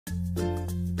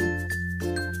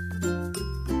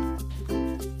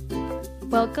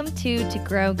Welcome to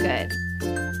Grow Good,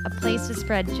 a place to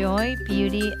spread joy,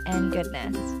 beauty, and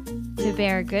goodness, to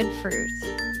bear good fruit,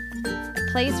 a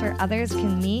place where others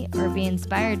can meet or be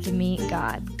inspired to meet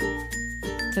God.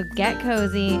 So get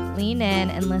cozy, lean in,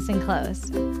 and listen close.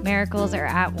 Miracles are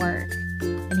at work,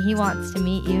 and He wants to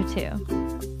meet you too.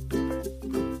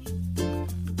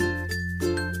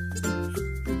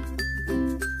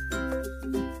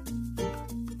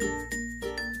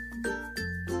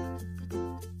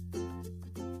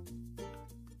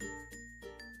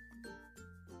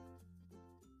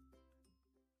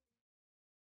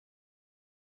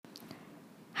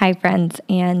 Hi, friends,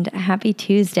 and happy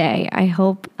Tuesday. I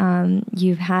hope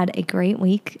you've had a great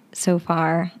week so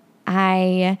far.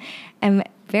 I am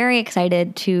very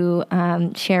excited to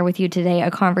share with you today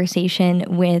a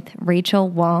conversation with Rachel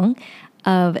Wong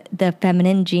of the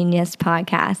Feminine Genius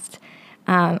podcast.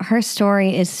 Her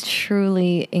story is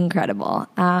truly incredible.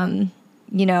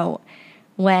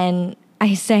 When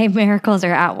I say miracles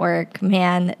are at work,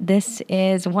 man, this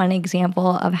is one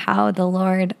example of how the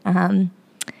Lord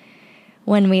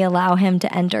when we allow Him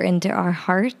to enter into our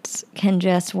hearts, can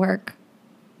just work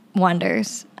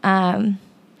wonders.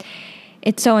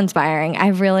 It's so inspiring. I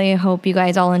really hope you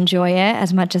guys all enjoy it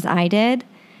as much as I did.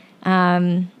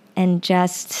 And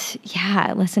just,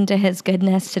 listen to His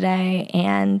goodness today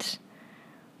and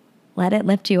let it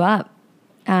lift you up.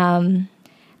 I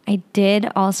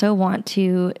did also want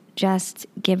to just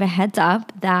give a heads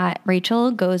up that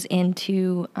Rachel goes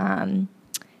into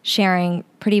sharing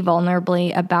pretty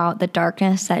vulnerably about the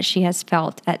darkness that she has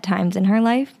felt at times in her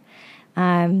life.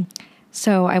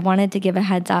 So I wanted to give a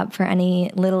heads up for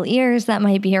any little ears that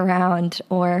might be around,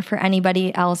 or for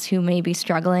anybody else who may be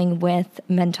struggling with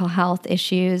mental health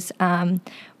issues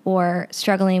or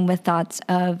struggling with thoughts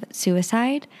of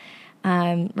suicide.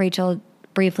 Rachel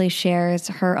briefly shares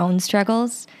her own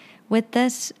struggles with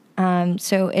this.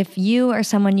 So if you or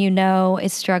someone you know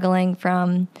is struggling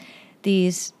from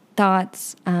these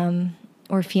thoughts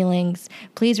or feelings,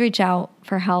 please reach out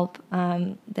for help.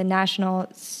 The National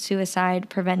Suicide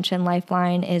Prevention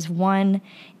Lifeline is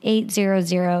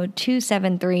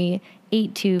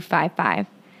 1-800-273-8255.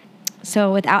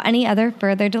 So without any other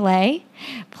further delay,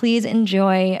 please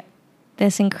enjoy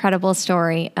this incredible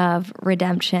story of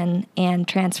redemption and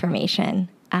transformation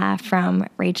from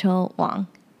Rachel Wong.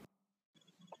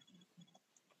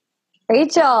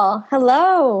 Rachel,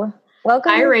 hello.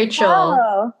 Welcome. Hi,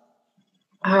 Rachel.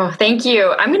 Oh, thank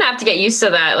you. I'm going to have to get used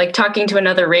to that, like talking to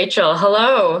another Rachel.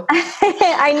 Hello.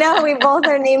 I know we both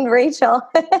are named Rachel.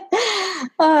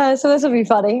 So this will be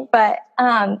funny. But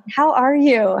how are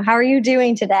you? How are you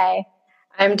doing today?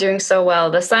 I'm doing so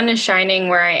well. The sun is shining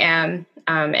where I am,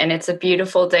 and it's a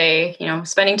beautiful day.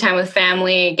 Spending time with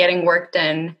family, getting work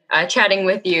done, chatting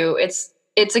with you. It's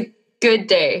a good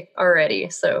day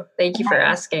already. So thank you for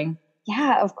asking.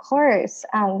 Yeah, of course.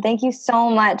 Thank you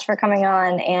so much for coming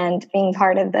on and being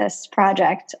part of this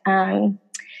project.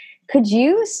 Could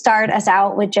you start us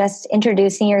out with just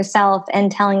introducing yourself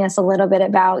and telling us a little bit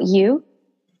about you?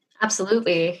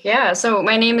 Absolutely. Yeah. So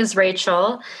my name is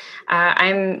Rachel.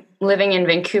 I'm living in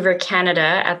Vancouver,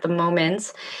 Canada at the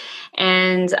moment.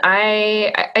 And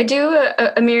I do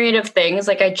a myriad of things.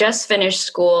 Like, I just finished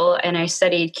school and I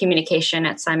studied communication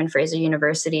at Simon Fraser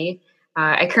University.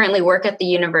 I currently work at the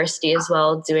university as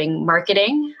well, doing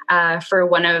marketing for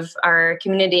one of our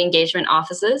community engagement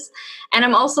offices. And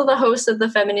I'm also the host of the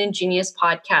Feminine Genius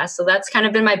podcast. So that's kind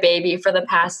of been my baby for the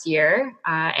past year.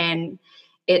 And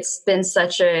it's been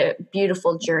such a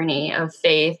beautiful journey of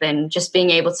faith and just being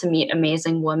able to meet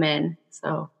amazing women.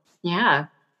 So, yeah.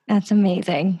 That's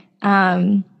amazing.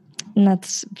 And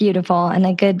that's beautiful, and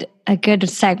a good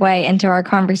segue into our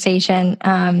conversation,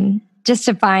 just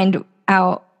to find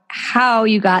out how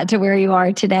you got to where you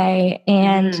are today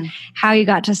and how you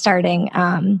got to starting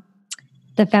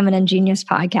the Feminine Genius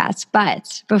podcast.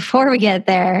 But before we get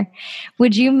there,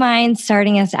 would you mind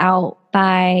starting us out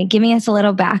by giving us a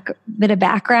little bit of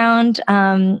background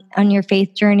on your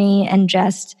faith journey and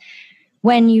just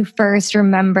when you first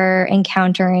remember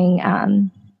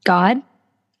encountering God?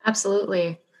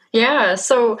 Absolutely. Yeah.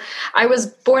 So I was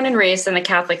born and raised in the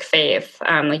Catholic faith.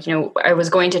 I was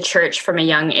going to church from a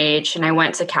young age, and I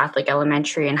went to Catholic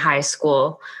elementary and high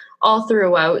school all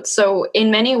throughout. So in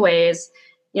many ways,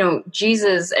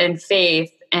 Jesus and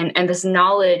faith and this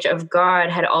knowledge of God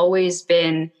had always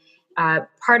been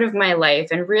part of my life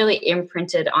and really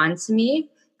imprinted onto me.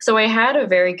 So I had a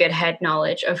very good head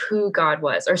knowledge of who God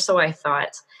was, or so I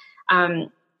thought.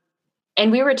 And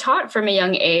we were taught from a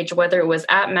young age, whether it was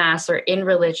at Mass or in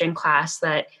religion class,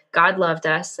 that God loved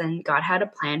us and God had a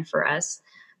plan for us.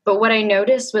 But what I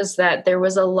noticed was that there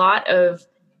was a lot of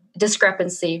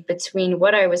discrepancy between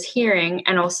what I was hearing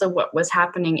and also what was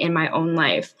happening in my own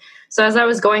life. So as I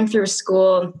was going through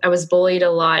school, I was bullied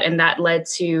a lot, and that led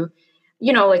to,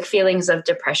 like feelings of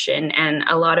depression and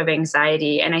a lot of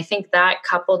anxiety. And I think that,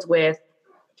 coupled with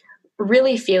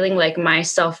really feeling like my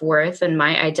self-worth and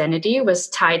my identity was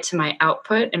tied to my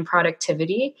output and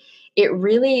productivity, it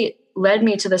really led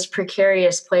me to this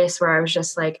precarious place where I was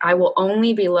just like, I will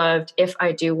only be loved if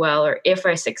I do well or if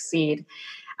I succeed.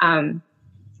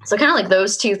 So kind of like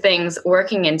those two things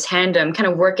working in tandem,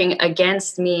 kind of working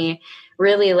against me,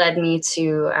 really led me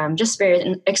to just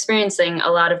experiencing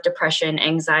a lot of depression,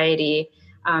 anxiety,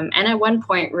 and at one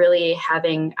point really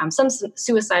having some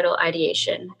suicidal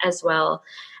ideation as well.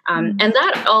 And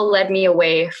that all led me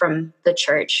away from the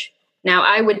church. Now,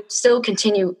 I would still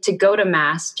continue to go to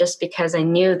Mass just because I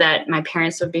knew that my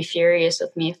parents would be furious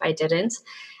with me if I didn't.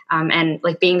 And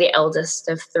like being the eldest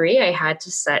of three, I had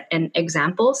to set an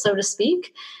example, so to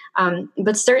speak.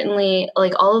 But certainly,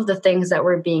 like all of the things that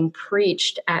were being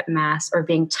preached at Mass or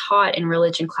being taught in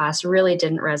religion class really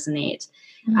didn't resonate.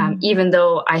 Even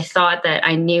though I thought that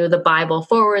I knew the Bible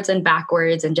forwards and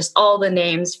backwards and just all the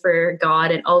names for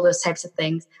God and all those types of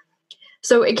things.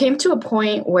 So it came to a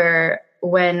point where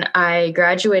when I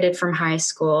graduated from high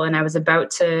school and I was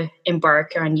about to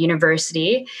embark on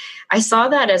university, I saw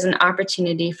that as an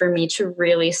opportunity for me to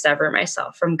really sever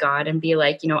myself from God and be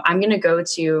like, I'm going to go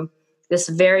to this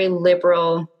very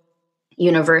liberal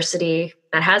university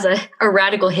that has a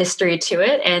radical history to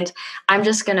it. And I'm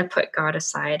just going to put God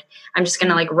aside. I'm just going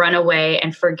to like run away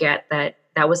and forget that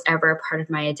that was ever a part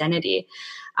of my identity.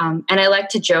 And I like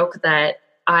to joke that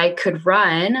I could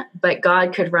run, but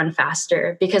God could run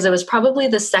faster, because it was probably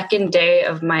the second day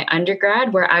of my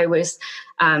undergrad where I was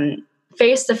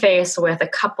face to face with a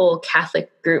couple Catholic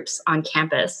groups on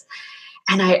campus.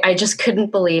 And I just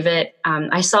couldn't believe it.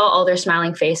 I saw all their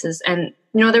smiling faces. And,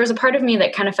 there was a part of me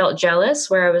that kind of felt jealous,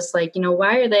 where I was like,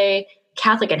 why are they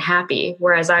Catholic and happy,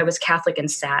 whereas I was Catholic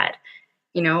and sad,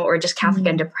 or just Catholic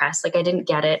and depressed. Like I didn't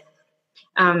get it.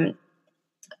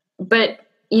 But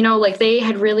like they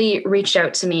had really reached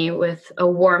out to me with a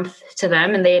warmth to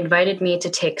them, and they invited me to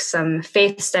take some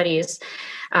faith studies.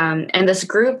 And this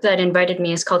group that invited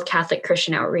me is called Catholic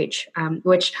Christian Outreach,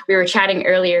 which we were chatting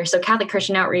earlier. So Catholic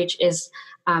Christian Outreach is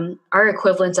our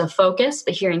equivalent of Focus,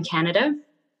 but here in Canada.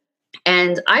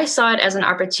 And I saw it as an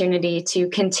opportunity to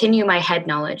continue my head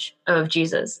knowledge of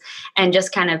Jesus, and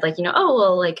just kind of like,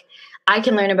 like I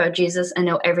can learn about Jesus and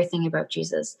know everything about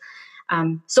Jesus.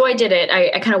 So I did it.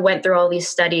 I kind of went through all these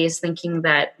studies thinking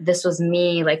that this was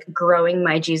me like growing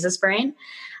my Jesus brain.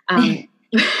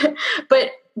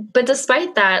 But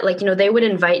despite that, like, they would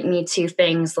invite me to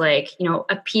things like,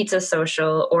 a pizza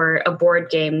social or a board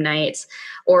game night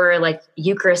or like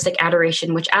Eucharistic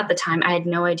adoration, which at the time I had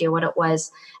no idea what it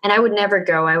was. And I would never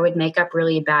go. I would make up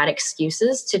really bad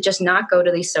excuses to just not go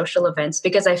to these social events,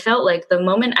 because I felt like the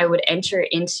moment I would enter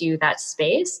into that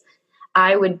space,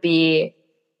 I would be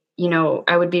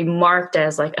marked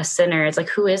as like a sinner. It's like,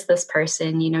 who is this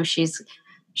person?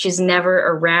 She's never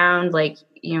around. Like,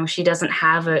 she doesn't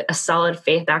have a solid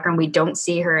faith background. We don't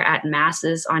see her at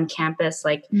masses on campus.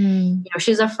 Like,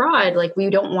 she's a fraud. Like, we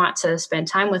don't want to spend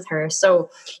time with her. So,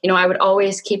 I would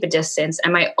always keep a distance.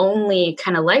 And my only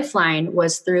kind of lifeline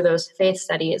was through those faith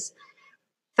studies.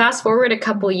 Fast forward a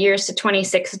couple years to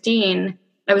 2016,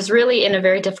 I was really in a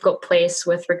very difficult place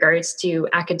with regards to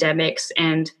academics,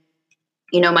 and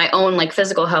my own like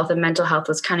physical health and mental health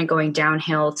was kind of going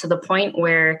downhill to the point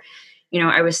where,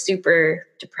 I was super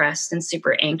depressed and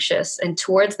super anxious. And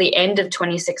towards the end of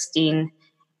 2016,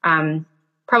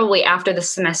 probably after the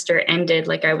semester ended,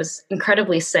 like I was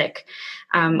incredibly sick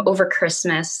over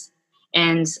Christmas.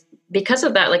 And because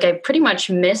of that, like I pretty much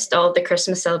missed all of the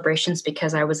Christmas celebrations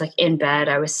because I was like in bed,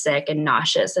 I was sick and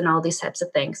nauseous and all these types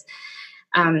of things.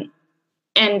 And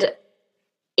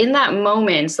in that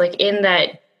moment, like in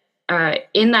that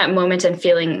moment and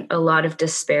feeling a lot of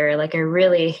despair, like I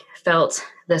really felt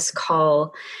this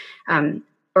call,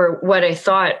 or what I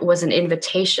thought was an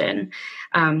invitation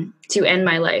to end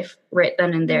my life right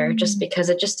then and there, just because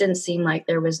it just didn't seem like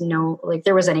there was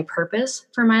any purpose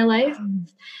for my life.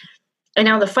 And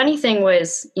now the funny thing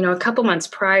was, a couple months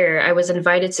prior, I was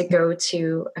invited to go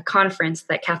to a conference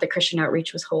that Catholic Christian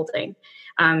Outreach was holding.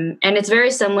 And it's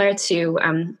very similar to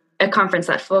a conference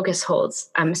that Focus holds.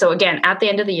 So again, at the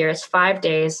end of the year, it's 5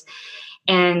 days.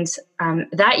 And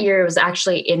that year it was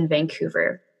actually in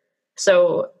Vancouver.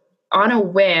 So on a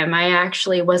whim, I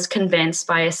actually was convinced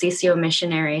by a CCO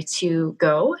missionary to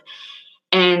go.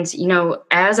 And,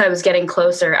 as I was getting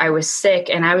closer, I was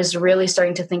sick, and I was really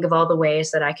starting to think of all the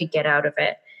ways that I could get out of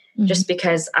it. just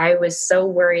because I was so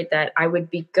worried that I would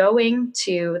be going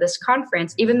to this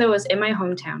conference, even though it was in my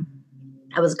hometown.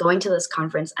 I was going to this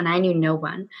conference and I knew no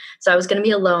one. So I was going to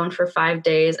be alone for 5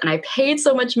 days, and I paid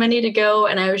so much money to go.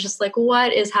 And I was just like,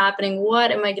 what is happening?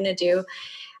 What am I going to do?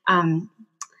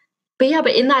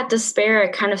 But in that despair, I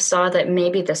kind of saw that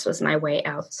maybe this was my way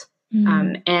out.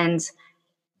 And,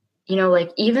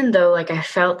 like, even though like I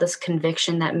felt this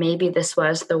conviction that maybe this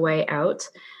was the way out,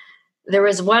 there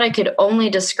was what I could only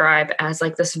describe as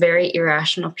like this very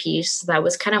irrational peace that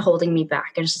was kind of holding me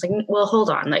back. And it's just like, well, hold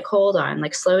on,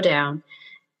 slow down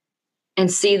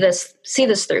and see this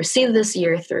through, see this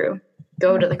year through,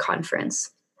 go to the conference.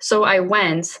 So I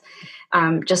went,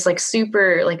 just like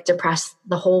super like depressed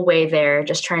the whole way there,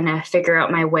 just trying to figure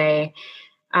out my way.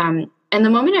 And the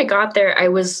moment I got there, I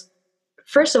was,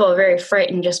 first of all, very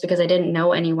frightened just because I didn't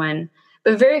know anyone.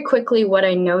 But very quickly, what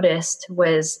I noticed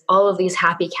was all of these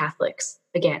happy Catholics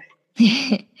again.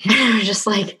 And I was just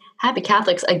like, happy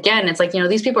Catholics again. It's like,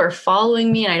 these people are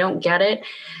following me and I don't get it.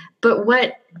 But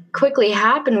what quickly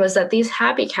happened was that these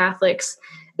happy Catholics,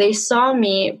 they saw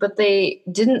me, but they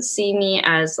didn't see me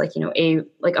as like,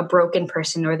 a broken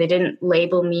person, or they didn't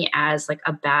label me as like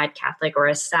a bad Catholic or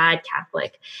a sad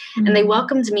Catholic. Mm-hmm. And they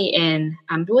welcomed me in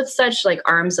with such like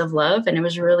arms of love. And it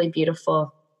was really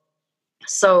beautiful.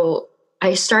 So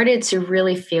I started to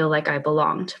really feel like I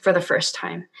belonged for the first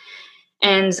time.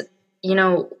 And,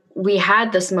 we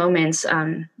had this moment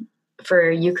for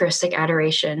Eucharistic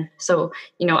adoration. So,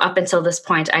 up until this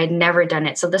point, I had never done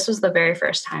it. So this was the very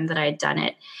first time that I had done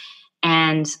it.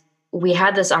 And we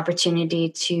had this opportunity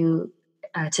to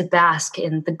bask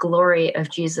in the glory of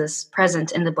Jesus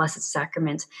present in the Blessed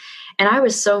Sacrament. And I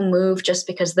was so moved just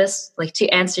because this, like, to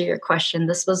answer your question,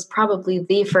 this was probably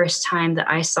the first time that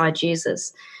I saw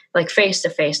Jesus like face to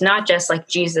face, not just like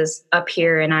Jesus up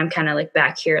here and I'm kind of like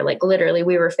back here. Like literally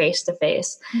we were face to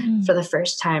face for the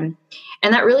first time.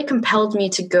 And that really compelled me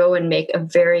to go and make a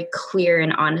very clear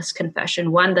and honest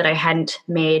confession, one that I hadn't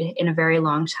made in a very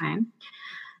long time.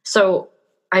 So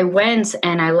I went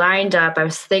and I lined up. I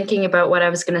was thinking about what I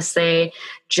was going to say,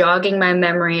 jogging my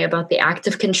memory about the act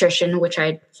of contrition, which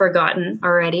I'd forgotten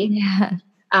already. Yeah.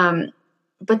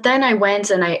 But then I went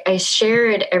and I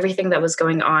shared everything that was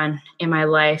going on in my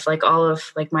life, like all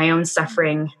of like my own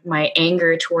suffering, my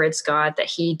anger towards God, that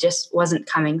he just wasn't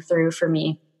coming through for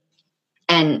me.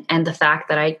 And the fact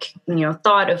that I,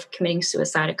 thought of committing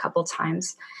suicide a couple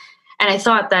times. And I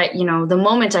thought that, the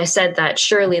moment I said that,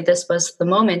 surely this was the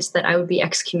moment that I would be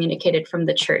excommunicated from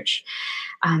the church.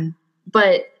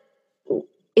 But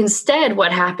instead,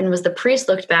 what happened was the priest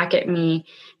looked back at me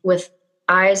with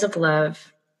eyes of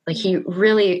love. Like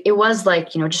it was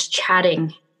like, just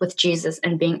chatting with Jesus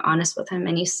and being honest with him.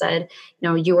 And he said,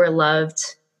 you are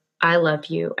loved. I love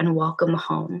you, and welcome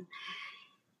home.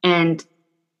 And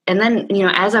then,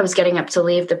 as I was getting up to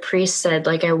leave, the priest said,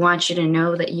 like, I want you to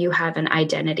know that you have an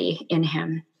identity in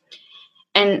him.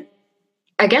 And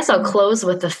I guess I'll close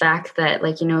with the fact that,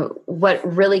 like, what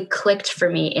really clicked for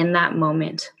me in that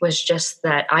moment was just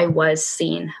that I was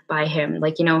seen by him.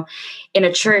 Like, in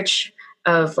a church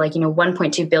of like,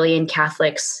 1.2 billion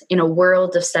Catholics, in a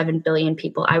world of 7 billion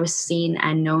people, I was seen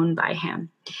and known by him.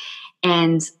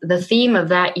 And the theme of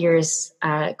that year's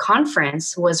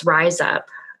conference was Rise Up,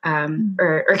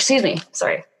 or excuse me,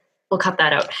 sorry, we'll cut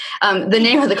that out. The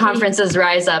name of the conference is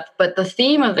Rise Up, but the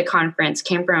theme of the conference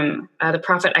came from the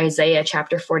prophet Isaiah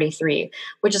chapter 43,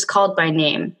 which is called by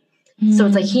name. So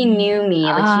it's like he knew me,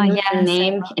 like he knew my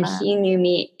name, and he knew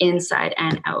me inside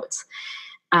and out.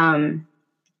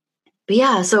 But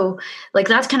yeah, so like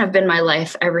that's kind of been my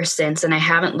life ever since, and I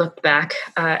haven't looked back.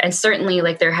 And certainly,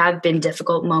 like there have been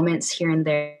difficult moments here and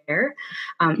there.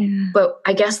 But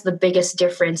I guess the biggest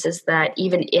difference is that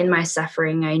even in my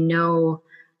suffering, I know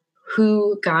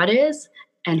who God is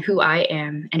and who I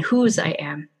am and whose I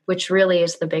am, which really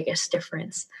is the biggest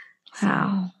difference.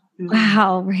 Wow.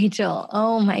 Wow, Rachel.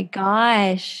 Oh my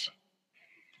gosh.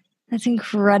 That's an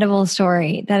incredible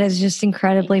story. That is just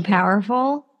incredibly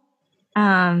powerful.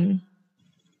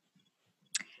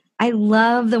 I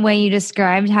love the way you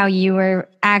described how you were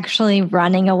actually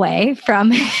running away from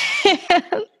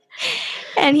him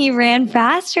and he ran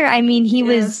faster. I mean,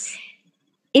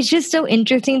 it's just so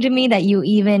interesting to me that you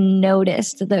even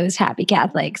noticed those happy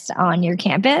Catholics on your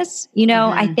campus.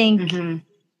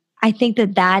 I think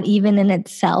that even in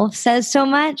itself says so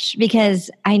much, because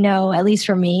I know, at least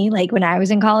for me, like when I was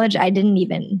in college, I don't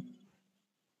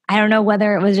know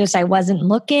whether it was just I wasn't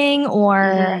looking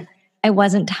or I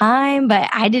wasn't time, but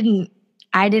I didn't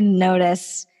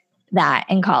notice that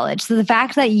in college. So the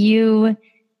fact that you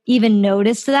even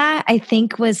noticed that, I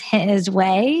think, was his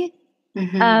way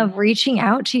of reaching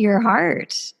out to your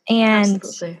heart and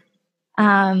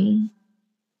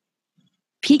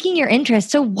piquing your interest.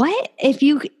 So what, if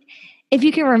you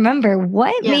can remember,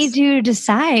 what made you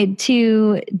decide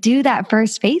to do that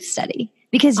first faith study?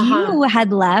 Because you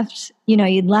had left,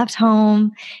 you'd left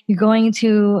home, you're going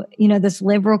to, this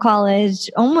liberal college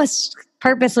almost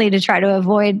purposely to try to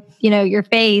avoid, your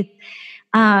faith.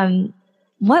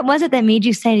 What was it that made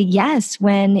you say yes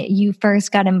when you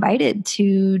first got invited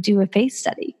to do a faith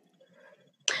study?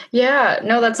 Yeah,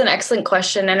 no, that's an excellent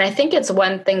question. And I think it's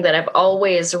one thing that I've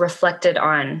always reflected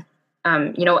on,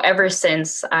 ever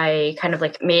since I kind of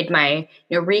like made my,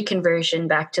 reconversion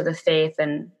back to the faith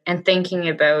and thinking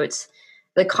about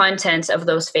the content of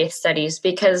those faith studies,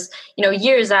 because,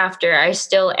 years after, I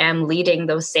still am leading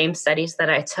those same studies that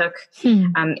I took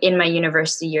in my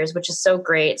university years, which is so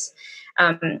great.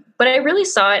 But I really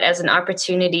saw it as an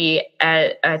opportunity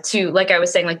to, like I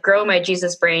was saying, like grow my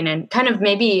Jesus brain and kind of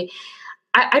maybe,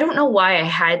 I don't know why I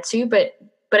had to, but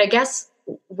I guess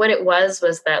what it was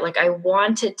that like I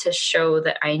wanted to show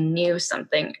that I knew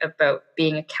something about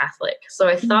being a Catholic. So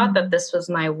I thought that this was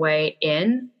my way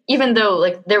in, even though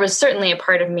like there was certainly a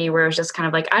part of me where I was just kind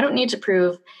of like, I don't need to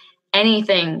prove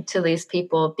anything to these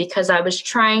people because I was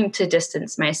trying to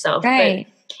distance myself. Right.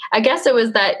 But I guess it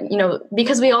was that,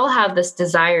 because we all have this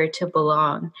desire to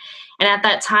belong. And at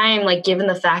that time, like, given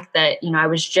the fact that, I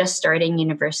was just starting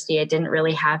university, I didn't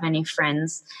really have any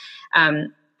friends.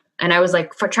 And I was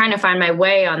like trying to find my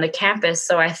way on the campus.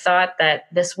 So I thought that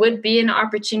this would be an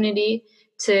opportunity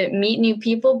to meet new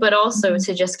people, but also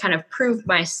to just kind of prove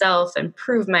myself and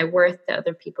prove my worth to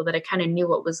other people, that I kind of knew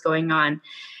what was going on.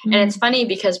 And it's funny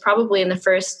because probably in the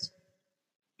first,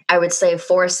 I would say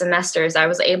 4 semesters, I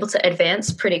was able to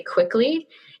advance pretty quickly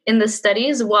in the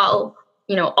studies while,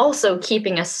 also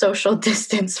keeping a social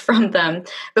distance from them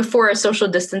before social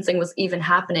distancing was even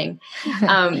happening.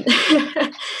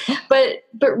 But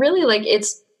really, like,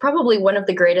 it's probably one of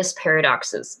the greatest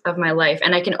paradoxes of my life.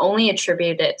 And I can only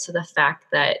attribute it to the fact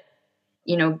that,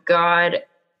 God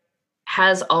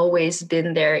has always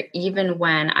been there, even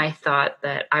when I thought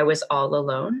that I was all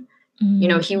alone.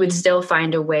 He would still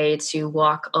find a way to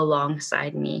walk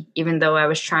alongside me, even though I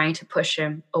was trying to push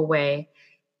him away.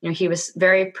 He was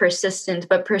very persistent,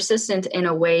 but persistent in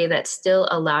a way that still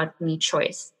allowed me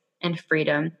choice and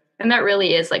freedom. And that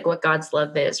really is like what God's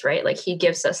love is, right? Like he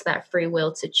gives us that free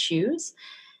will to choose,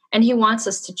 and he wants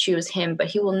us to choose him, but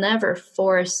he will never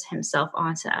force himself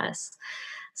onto us.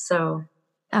 So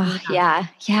yeah,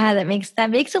 that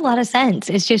makes a lot of sense.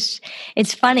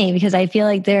 It's funny because I feel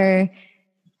like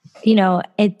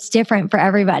it's different for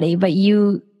everybody, but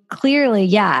you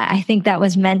clearly, I think that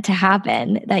was meant to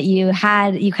happen, that you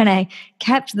kind of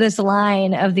kept this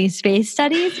line of these space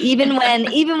studies, even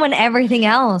when everything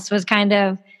else was kind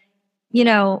of,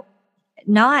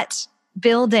 not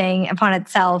building upon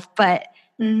itself, but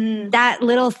that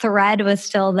little thread was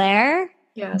still there.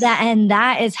 Yes.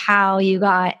 That is how you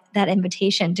got that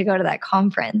invitation to go to that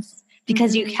conference,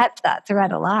 because you kept that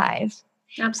thread alive.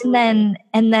 Absolutely.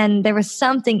 And then there was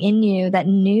something in you that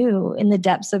knew in the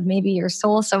depths of maybe your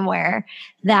soul somewhere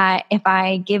that if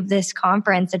I give this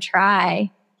conference a try,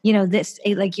 this,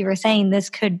 like you were saying, this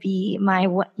could be my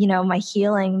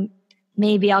healing.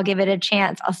 Maybe I'll give it a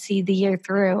chance. I'll see the year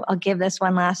through. I'll give this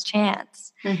one last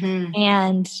chance.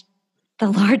 And the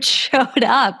Lord showed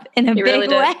up in a big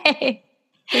way.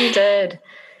 He did.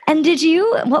 And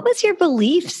what was your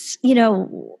beliefs,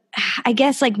 I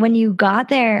guess, like when you got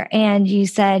there and you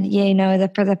said,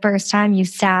 that for the first time you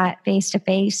sat face to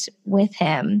face with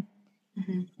him,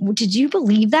 did you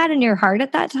believe that in your heart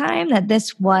at that time, that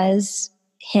this was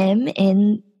him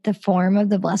in the form of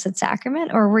the Blessed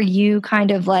Sacrament? Or were you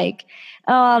kind of like,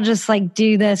 oh, I'll just like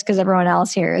do this because everyone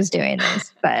else here is doing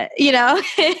this, but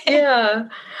Yeah.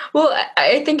 Well,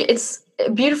 I think it's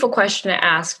a beautiful question to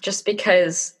ask, just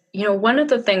because one of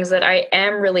the things that I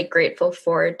am really grateful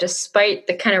for, despite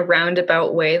the kind of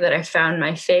roundabout way that I found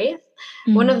my faith,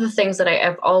 one of the things that I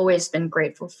have always been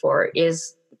grateful for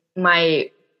is my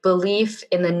belief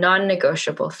in the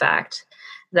non-negotiable fact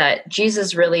that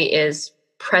Jesus really is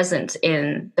present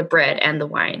in the bread and the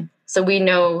wine. So we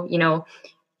know,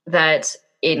 that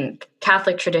in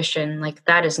Catholic tradition, like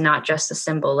that is not just a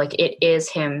symbol, like it is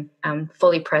him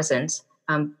fully present,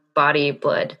 body,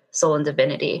 blood, soul, and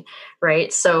divinity,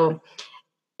 right? So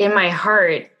in my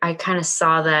heart, I kind of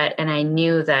saw that, and I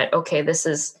knew that, okay, this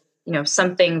is,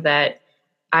 something that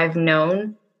I've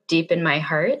known deep in my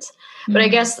heart. But I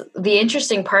guess the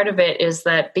interesting part of it is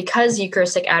that because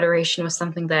Eucharistic adoration was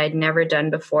something that I'd never done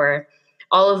before,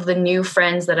 all of the new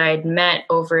friends that I had met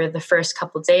over the first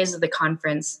couple of days of the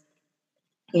conference,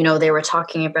 they were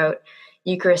talking about,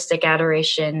 Eucharistic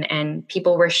adoration, and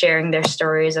people were sharing their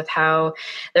stories of how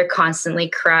they're constantly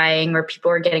crying, or people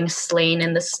are getting slain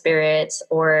in the spirit,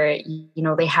 or,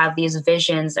 they have these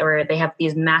visions, or they have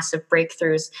these massive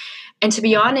breakthroughs. And to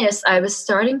be honest, I was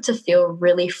starting to feel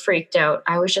really freaked out.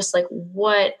 I was just like,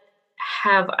 what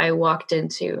have I walked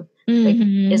into? Like,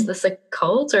 is this a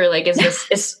cult, or like,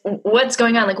 is what's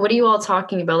going on? Like, what are you all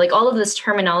talking about? Like, all of this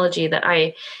terminology that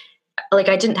I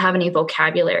didn't have any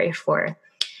vocabulary for.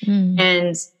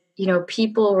 And,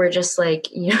 people were just like,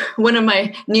 one of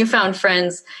my newfound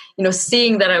friends,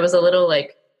 seeing that I was a little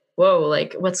like, whoa,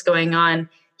 like, what's going on?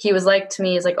 He was like to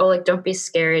me, he's like, oh, like, don't be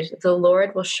scared. The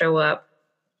Lord will show up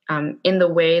in the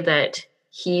way that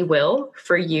he will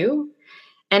for you.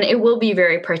 And it will be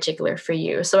very particular for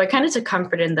you. So I kind of took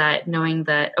comfort in that, knowing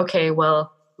that, okay,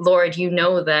 well, Lord,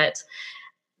 that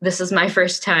this is my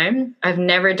first time. I've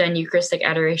never done Eucharistic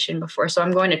adoration before. So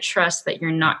I'm going to trust that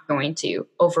you're not going to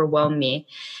overwhelm me.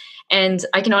 And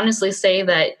I can honestly say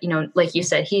that, like you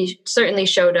said, he certainly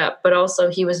showed up, but also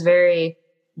he was very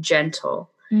gentle,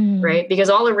 right? Because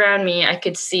all around me, I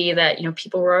could see that,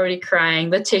 people were already crying,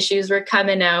 the tissues were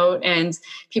coming out, and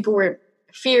people were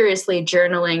furiously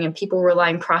journaling, and people were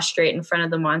lying prostrate in front of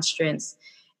the monstrance.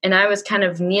 And I was kind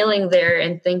of kneeling there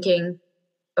and thinking,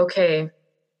 okay,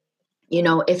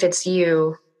 if it's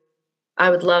you, I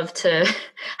would love to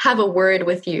have a word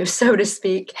with you, so to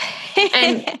speak.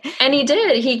 And he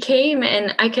did. He came,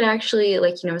 and I could actually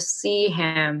see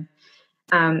him.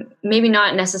 Maybe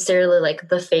not necessarily like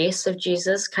the face of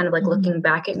Jesus, kind of like looking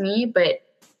back at me, but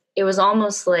it was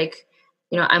almost like,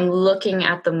 I'm looking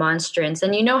at the monstrance.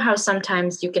 And how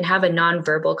sometimes you can have a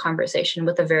nonverbal conversation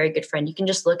with a very good friend. You can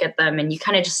just look at them and you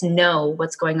kind of just know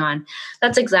what's going on.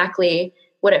 That's exactly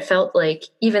what it felt like,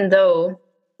 even though,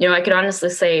 I could honestly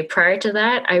say prior to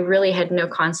that, I really had no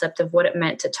concept of what it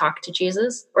meant to talk to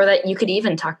Jesus, or that you could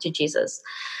even talk to Jesus.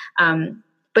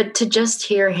 But to just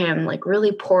hear him like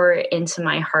really pour into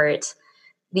my heart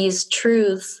these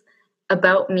truths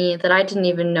about me that I didn't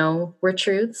even know were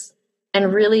truths,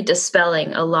 and really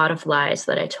dispelling a lot of lies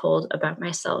that I told about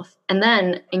myself, and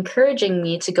then encouraging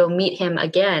me to go meet him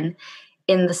again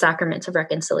in the sacrament of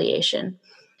reconciliation.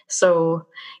 So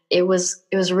it was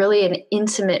really an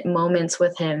intimate moment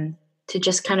with him, to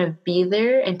just kind of be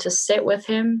there and to sit with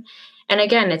him. And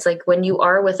again, it's like when you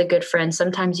are with a good friend,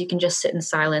 sometimes you can just sit in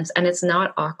silence and it's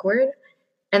not awkward.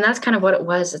 And that's kind of what it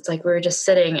was. It's like we were just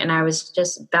sitting, and I was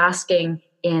just basking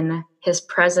in his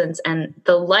presence, and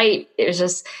the light, it was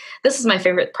just, this is my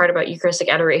favorite part about Eucharistic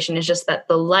adoration, is just that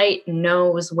the light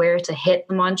knows where to hit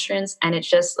the monstrance, and it's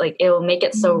just like, it will make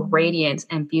it so radiant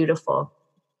and beautiful.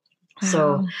 Wow.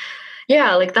 So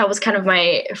yeah, like that was kind of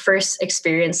my first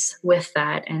experience with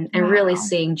that, and really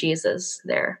seeing Jesus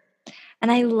there.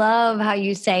 And I love how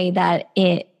you say that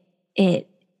it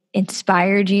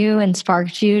inspired you and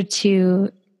sparked you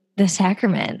to the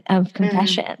sacrament of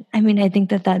confession. I mean, I think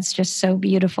that that's just so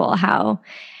beautiful how,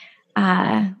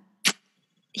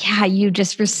 you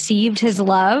just received his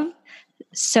love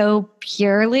so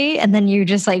purely. And then you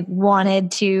just like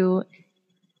wanted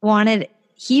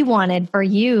for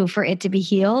you, for it to be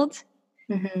healed.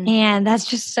 And that's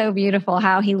just so beautiful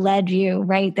how he led you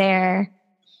right there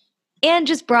and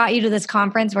just brought you to this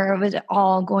conference where it was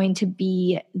all going to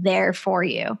be there for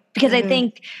you. Because I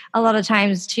think a lot of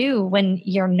times too, when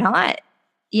you're not,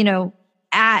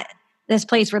 at this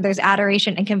place where there's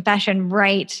adoration and confession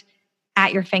right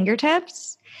at your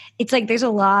fingertips, it's like there's a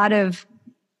lot of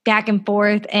back and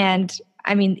forth, and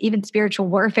I mean, even spiritual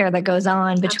warfare that goes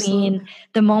on between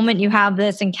the moment you have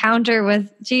this encounter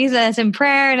with Jesus in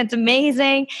prayer, and it's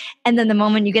amazing, and then the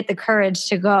moment you get the courage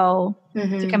to go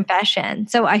to confession.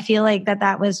 So I feel like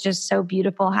that was just so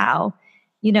beautiful how,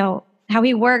 how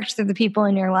he worked through the people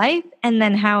in your life, and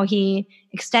then how he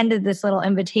extended this little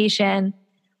invitation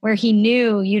where he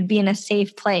knew you'd be in a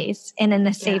safe place and in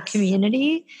a safe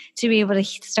community to be able to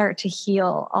start to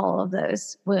heal all of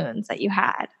those wounds that you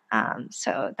had.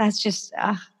 So that's just,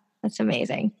 that's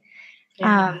amazing.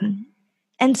 Yeah.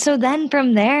 And so then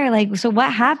from there, so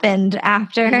what happened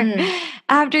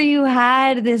after you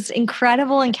had this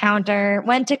incredible encounter,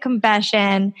 went to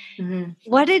confession?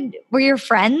 Were your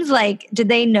friends did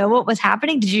they know what was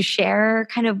happening? Did you share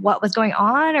kind of what was going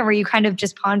on, or were you kind of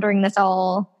just pondering this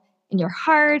all in your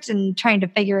heart and trying to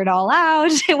figure it all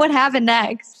out? What happened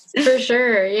next? For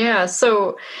sure. Yeah.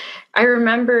 So I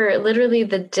remember literally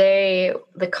the day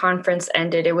the conference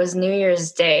ended, it was New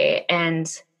Year's Day. And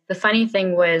the funny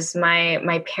thing was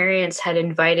my parents had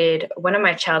invited one of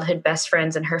my childhood best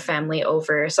friends and her family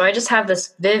over. So I just have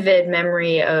this vivid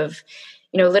memory of,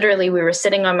 literally we were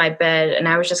sitting on my bed and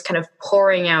I was just kind of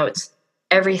pouring out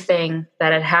everything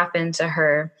that had happened to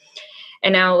her.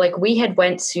 And now, like, we had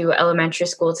went to elementary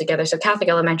school together, so Catholic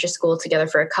elementary school together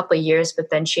for a couple of years,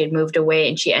 but then she had moved away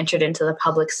and she entered into the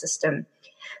public system.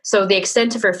 So the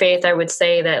extent of her faith, I would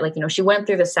say that, like, she went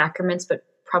through the sacraments, but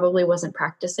probably wasn't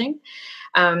practicing.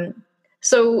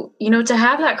 So, to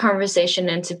have that conversation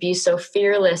and to be so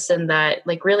fearless in that,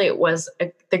 like, really it was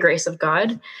the grace of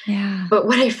God. Yeah. But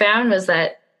what I found was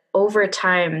that over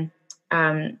time,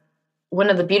 one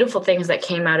of the beautiful things that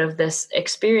came out of this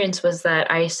experience was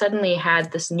that I suddenly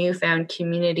had this newfound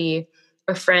community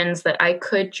of friends that I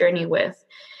could journey with.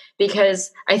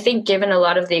 Because I think, given a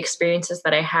lot of the experiences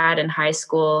that I had in high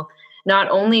school, not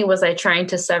only was I trying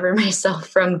to sever myself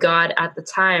from God at the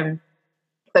time,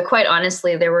 but quite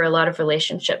honestly, there were a lot of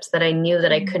relationships that I knew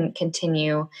that I couldn't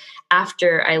continue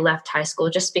after I left high school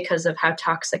just because of how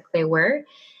toxic they were.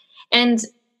 And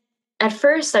at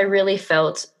first, I really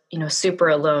felt, super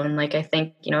alone. Like, I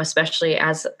think, especially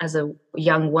as a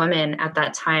young woman at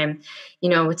that time,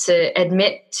 to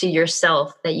admit to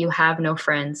yourself that you have no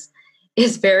friends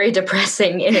is very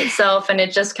depressing in itself. And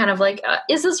it just kind of like,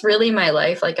 is this really my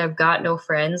life? Like, I've got no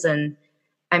friends and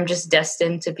I'm just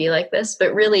destined to be like this.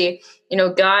 But really,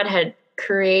 God had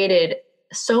created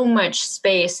so much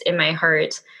space in my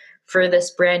heart for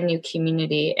this brand new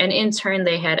community. And in turn,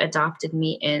 they had adopted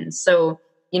me in. So,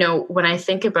 when I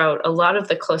think about a lot of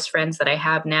the close friends that I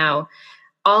have now,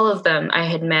 all of them I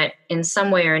had met in some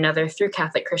way or another through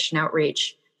Catholic Christian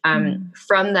Outreach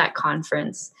from that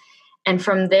conference. And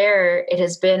from there, it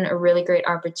has been a really great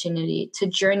opportunity to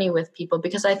journey with people,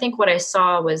 because I think what I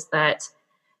saw was that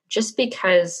just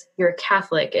because you're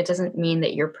Catholic, it doesn't mean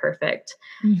that you're perfect.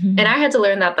 And I had to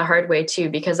learn that the hard way too,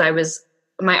 because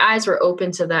my eyes were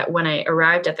open to that when I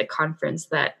arrived at the conference,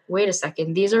 that, wait a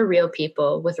second, these are real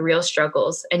people with real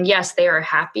struggles. And yes, they are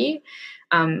happy,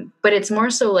 but it's more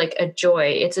so like a joy.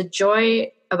 It's a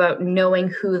joy about knowing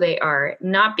who they are,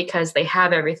 not because they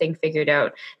have everything figured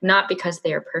out, not because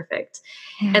they are perfect.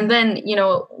 Yeah. And then,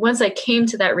 once I came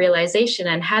to that realization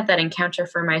and had that encounter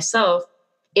for myself,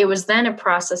 it was then a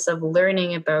process of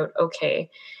learning about, okay,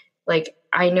 like,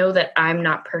 I know that I'm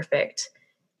not perfect.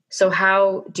 So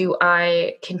how do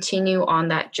I continue on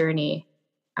that journey?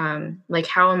 Like,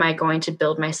 how am I going to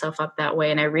build myself up that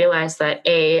way? And I realized that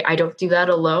A, I don't do that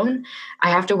alone. I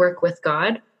have to work with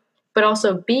God. But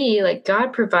also B, like,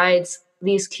 God provides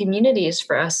these communities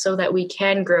for us so that we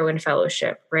can grow in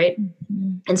fellowship, right?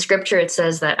 In scripture, it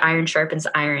says that iron sharpens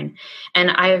iron.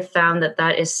 And I have found that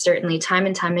that is certainly time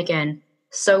and time again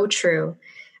so true,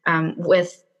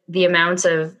 with the amount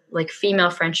of, like, female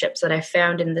friendships that I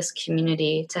found in this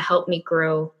community to help me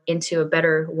grow into a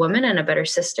better woman and a better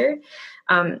sister.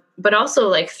 But also,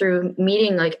 like, through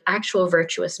meeting, like, actual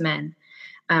virtuous men,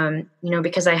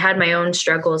 because I had my own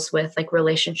struggles with, like,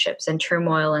 relationships and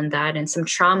turmoil and that, and some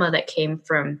trauma that came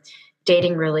from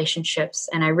dating relationships.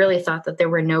 And I really thought that there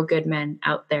were no good men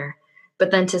out there.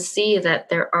 But then to see that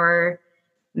there are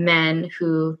men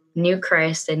who knew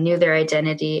Christ and knew their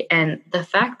identity, and the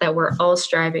fact that we're all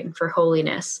striving for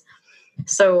holiness.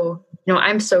 So,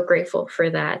 I'm so grateful for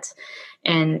that.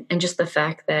 And just the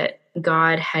fact that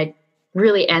God had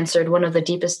really answered one of the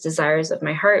deepest desires of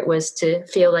my heart, was to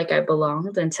feel like I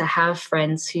belonged and to have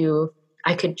friends who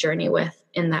I could journey with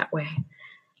in that way.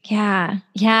 Yeah.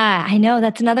 Yeah. I know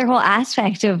that's another whole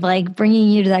aspect of, like, bringing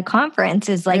you to that conference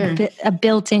is, like, a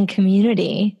built-in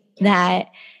community that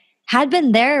had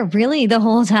been there really the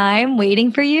whole time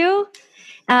waiting for you.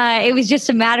 It was just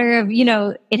a matter of,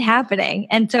 it happening.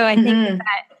 And so I think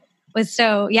that was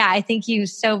I think you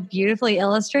so beautifully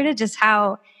illustrated just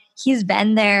how he's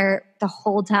been there the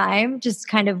whole time, just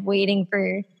kind of waiting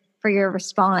for your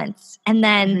response. And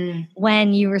then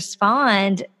when you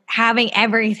respond, having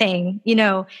everything,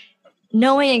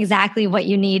 knowing exactly what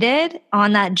you needed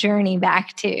on that journey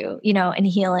back to, and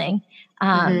healing.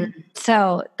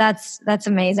 So that's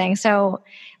amazing. So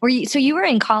you were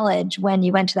in college when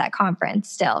you went to that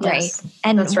conference still, yes, right?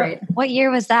 And that's right. What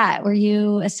year was that? Were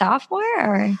you a sophomore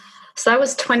or? So that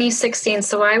was 2016.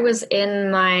 So I was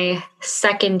in my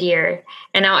second year.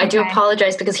 And now I do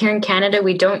apologize, because here in Canada,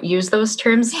 we don't use those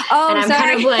terms. Oh, and I'm sorry.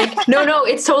 kind of like, no,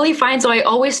 it's totally fine. So I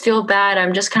always feel bad.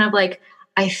 I'm just kind of like,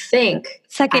 I think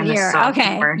second I'm year. A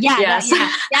sophomore. Okay. Yeah. Yes. Yeah.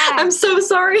 I'm so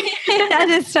sorry. That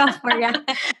is sophomore. Yeah.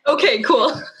 Okay,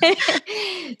 cool.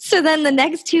 So then the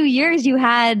next 2 years you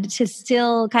had to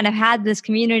still kind of had this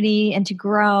community and to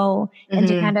grow and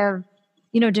to kind of,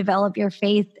 develop your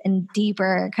faith and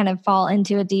deeper, kind of fall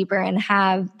into it deeper and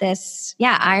have this,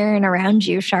 iron around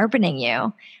you, sharpening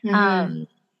you,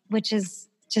 which is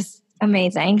just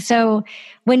amazing. So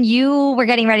when you were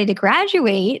getting ready to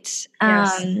graduate,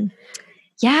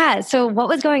 Yeah. So what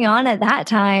was going on at that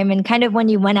time and kind of when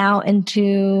you went out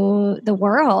into the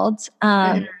world?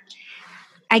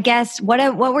 I guess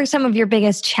what were some of your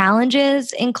biggest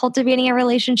challenges in cultivating a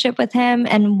relationship with him,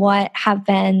 and what have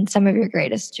been some of your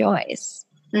greatest joys?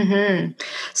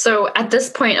 So at this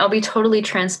point, I'll be totally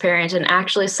transparent and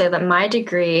actually say that my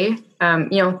degree,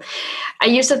 I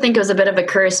used to think it was a bit of a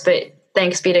curse, but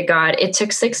thanks be to God, it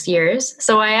took 6 years.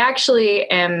 So I actually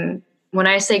am, when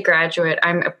I say graduate,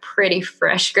 I'm a pretty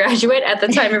fresh graduate at the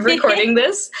time of recording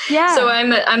this. Yeah. So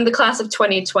I'm the class of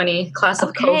 2020, class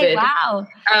of COVID. Wow.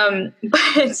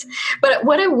 But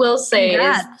what I will say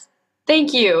Congrats. is,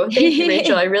 thank you,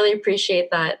 Rachel. I really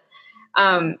appreciate that.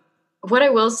 What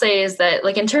I will say is that,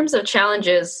 like, in terms of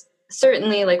challenges,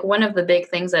 certainly, like, one of the big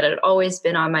things that had always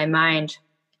been on my mind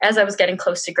as I was getting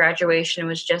close to graduation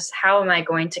was just, how am I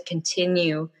going to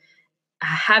continue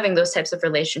having those types of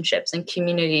relationships and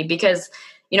community? Because,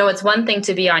 it's one thing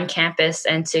to be on campus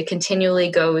and to continually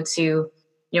go to,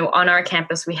 on our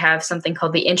campus, we have something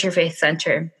called the Interfaith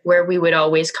Center, where we would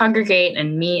always congregate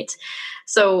and meet.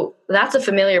 So that's a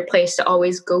familiar place to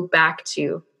always go back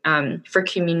to for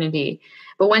community.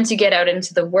 But once you get out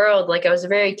into the world, like, I was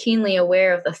very keenly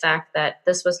aware of the fact that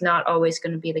this was not always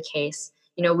going to be the case.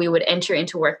 We would enter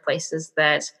into workplaces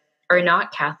that are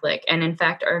not Catholic and in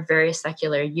fact are very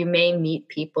secular. You may meet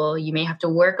people, you may have to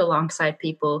work alongside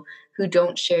people who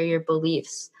don't share your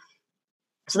beliefs.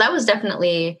 So that was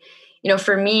definitely,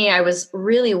 for me, I was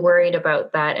really worried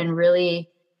about that and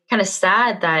really kind of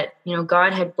sad that,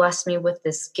 God had blessed me with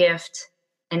this gift.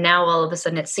 And now all of a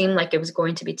sudden it seemed like it was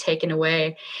going to be taken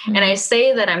away. Mm-hmm. And I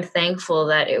say that I'm thankful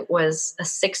that it was a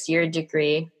 6-year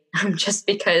degree, just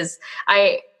because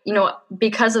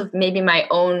because of maybe my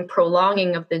own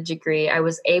prolonging of the degree, I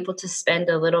was able to spend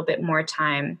a little bit more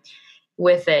time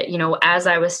with it, as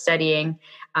I was studying,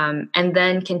 and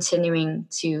then continuing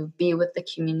to be with the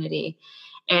community.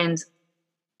 And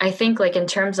I think, like, in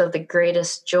terms of the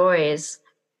greatest joys,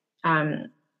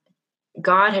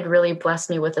 God had really blessed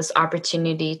me with this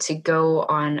opportunity to go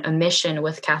on a mission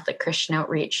with Catholic Christian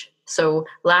Outreach. So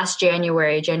last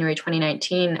January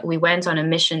 2019, we went on a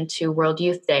mission to World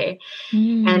Youth Day.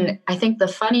 And I think the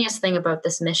funniest thing about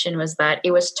this mission was that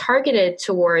it was targeted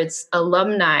towards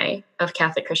alumni of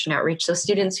Catholic Christian Outreach. So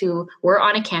students who were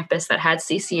on a campus that had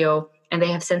CCO and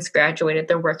they have since graduated,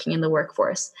 they're working in the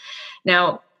workforce.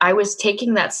 Now, I was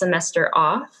taking that semester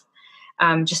off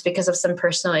just because of some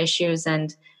personal issues,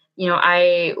 and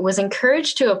I was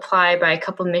encouraged to apply by a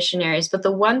couple missionaries, but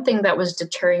the one thing that was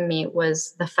deterring me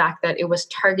was the fact that it was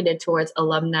targeted towards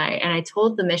alumni. And I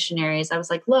told the missionaries, I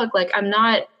was like, look, like, I'm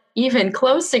not even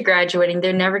close to graduating.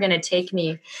 They're never going to take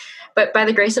me. But by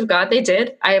the grace of God, they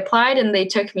did. I applied and they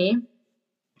took me.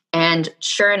 And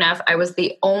sure enough, I was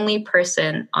the only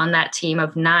person on that team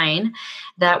of 9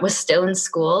 that was still in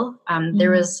school.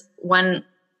 There was one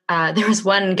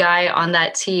guy on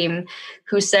that team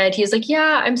who said, he's like,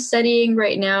 yeah, I'm studying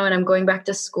right now and I'm going back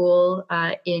to school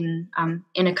in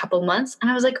a couple months. And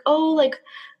I was like, oh, like,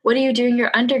 what are you doing your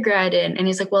undergrad in? And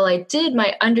he's like, well, I did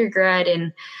my undergrad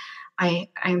in,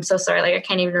 I'm so sorry, like, I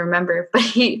can't even remember,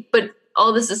 but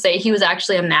all this to say, he was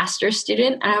actually a master's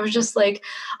student. And I was just like,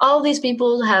 all these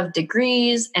people have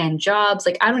degrees and jobs.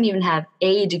 Like, I don't even have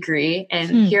a degree.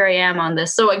 And here I am on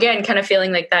this. So again, kind of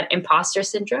feeling like that imposter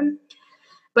syndrome.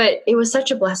 But it was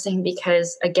such a blessing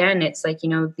because, again, it's like,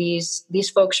 these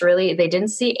folks really, they didn't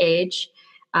see age.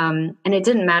 And it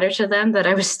didn't matter to them that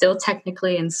I was still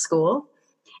technically in school.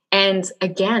 And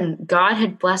again, God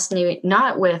had blessed me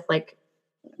not with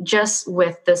just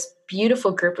with this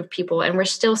beautiful group of people. And we're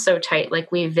still so tight.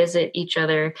 Like, we visit each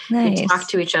other, We talk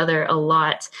to each other a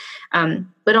lot.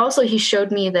 But also he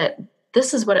showed me that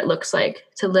this is what it looks like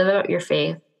to live out your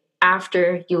faith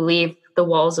after you leave the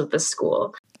walls of the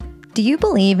school. Do you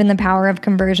believe in the power of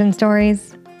conversion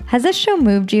stories? Has this show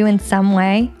moved you in some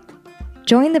way?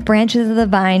 Join the Branches of the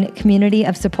Vine community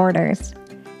of supporters.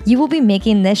 You will be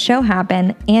making this show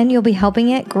happen, and you'll be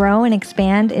helping it grow and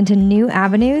expand into new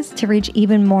avenues to reach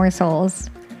even more souls.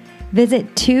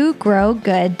 Visit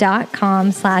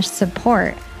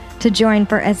togrowgood.com/support to join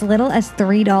for as little as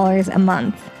 $3 a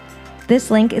month. This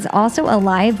link is also a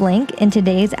live link in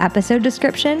today's episode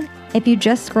description. If you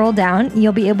just scroll down,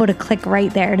 you'll be able to click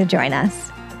right there to join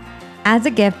us. As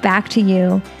a gift back to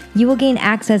you, you will gain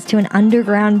access to an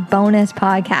underground bonus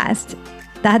podcast.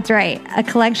 That's right, a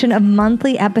collection of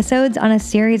monthly episodes on a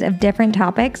series of different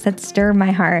topics that stir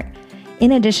my heart,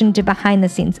 in addition to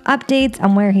behind-the-scenes updates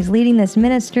on where he's leading this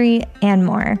ministry and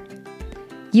more.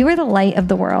 You are the light of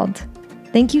the world.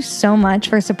 Thank you so much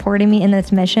for supporting me in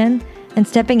this mission and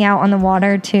stepping out on the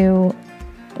water to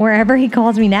wherever he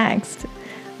calls me next.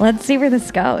 Let's see where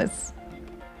this goes.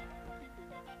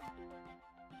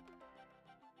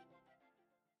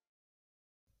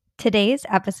 Today's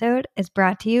episode is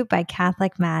brought to you by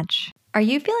Catholic Match. Are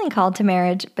you feeling called to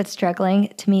marriage but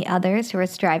struggling to meet others who are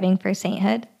striving for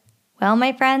sainthood? Well,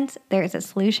 my friends, there is a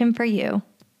solution for you.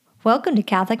 Welcome to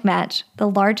Catholic Match, the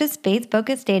largest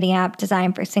faith-focused dating app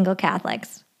designed for single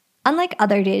Catholics. Unlike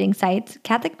other dating sites,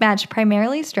 Catholic Match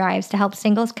primarily strives to help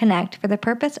singles connect for the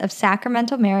purpose of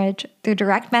sacramental marriage through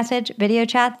direct message, video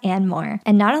chat, and more.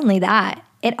 And not only that,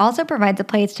 it also provides a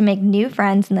place to make new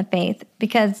friends in the faith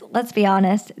because, let's be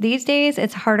honest, these days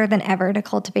it's harder than ever to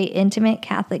cultivate intimate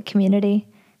Catholic community.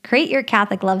 Create your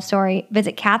Catholic love story.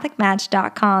 Visit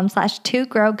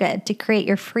catholicmatch.com/2growgood to create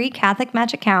your free Catholic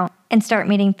Match account and start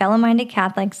meeting fellow-minded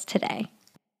Catholics today.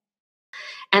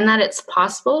 And that it's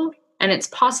possible, and it's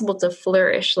possible to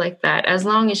flourish like that as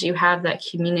long as you have that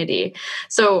community.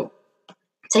 So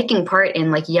taking part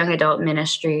in like young adult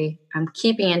ministry,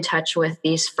 keeping in touch with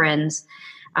these friends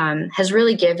has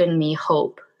really given me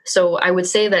hope. So I would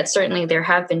say that certainly there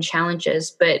have been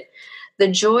challenges, but the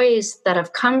joys that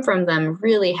have come from them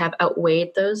really have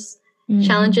outweighed those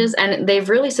challenges. And they've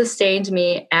really sustained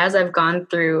me as I've gone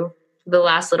through the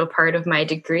last little part of my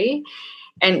degree.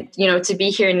 And, you know, to be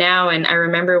here now, and I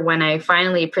remember when I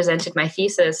finally presented my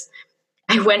thesis,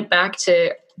 I went back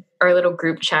to our little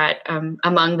group chat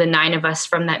among the 9 of us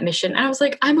from that mission. And I was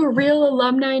like, I'm a real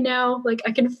alumni now. Like,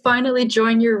 I can finally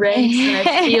join your ranks and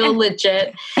I feel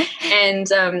legit. And,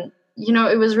 you know,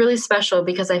 it was really special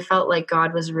because I felt like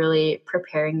God was really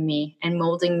preparing me and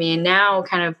molding me. And now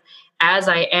kind of as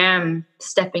I am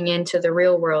stepping into the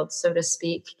real world, so to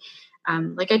speak,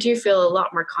 like I do feel a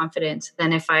lot more confident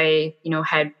than if I, you know,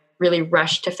 had really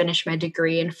rushed to finish my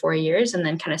degree in 4 years and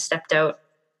then kind of stepped out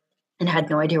and had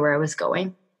no idea where I was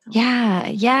going.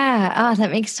 Yeah. Oh, that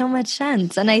makes so much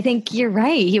sense. And I think you're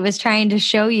right. He was trying to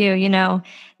show you, you know,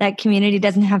 that community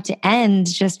doesn't have to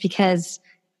end just because,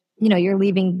 you know, you're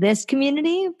leaving this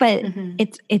community, but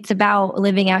it's about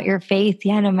living out your faith,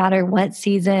 no matter what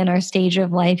season or stage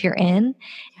of life you're in,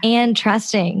 and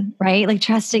trusting, right? Like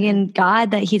trusting in God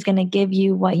that He's going to give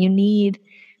you what you need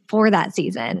for that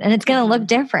season. And it's going to look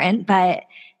different, but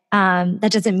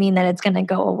that doesn't mean that it's going to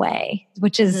go away,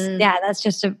 which is,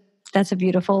 that's a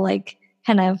beautiful, like,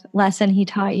 kind of lesson He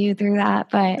taught you through that.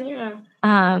 But,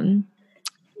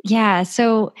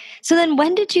 So then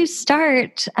when did you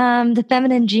start the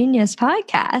Feminine Genius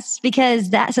podcast?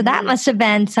 Because that must have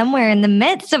been somewhere in the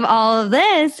midst of all of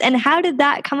this. And how did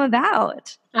that come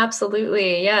about?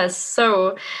 Absolutely. Yes.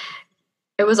 So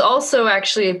it was also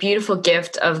actually a beautiful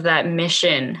gift of that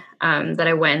mission that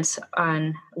I went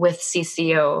on with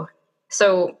CCO.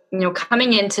 So, you know,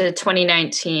 coming into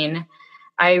 2019,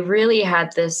 I really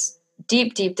had this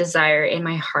deep, deep desire in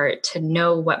my heart to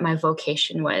know what my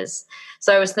vocation was.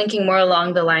 So I was thinking more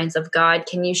along the lines of, God,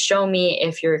 can you show me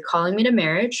if you're calling me to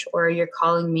marriage or you're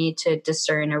calling me to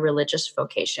discern a religious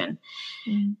vocation?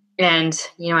 And,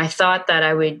 you know, I thought that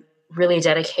I would really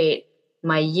dedicate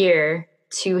my year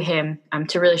to Him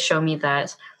to really show me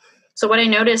that. So what I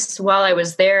noticed while I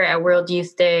was there at World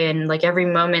Youth Day, and like every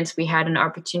moment we had an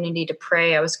opportunity to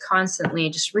pray, I was constantly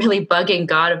just really bugging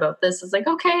God about this. It's like,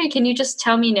 okay, can you just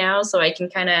tell me now so I can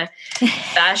kind of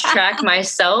fast track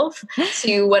myself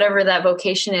to whatever that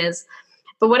vocation is.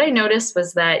 But what I noticed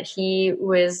was that He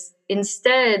was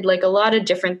instead, like a lot of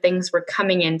different things were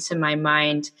coming into my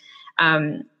mind,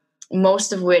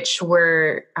 most of which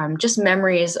were just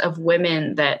memories of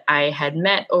women that I had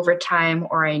met over time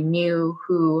or I knew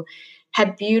who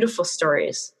had beautiful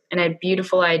stories and had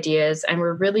beautiful ideas and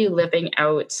were really living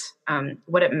out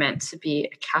what it meant to be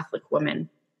a Catholic woman,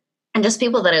 and just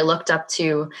people that I looked up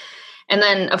to. And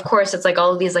then, of course, it's like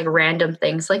all of these like random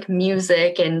things like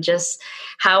music and just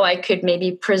how I could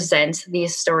maybe present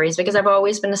these stories, because I've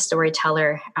always been a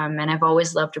storyteller and I've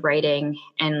always loved writing,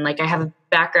 and like I have a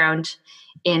background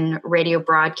in radio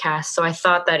broadcast. So I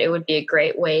thought that it would be a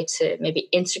great way to maybe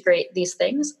integrate these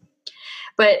things.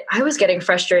 But I was getting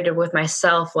frustrated with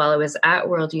myself while I was at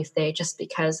World Youth Day, just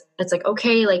because it's like,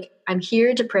 okay, like I'm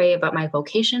here to pray about my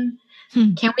vocation.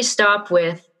 Can't we stop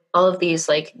with all of these,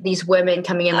 like these women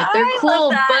coming in, like they're cool,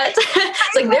 but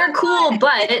it's like they're cool,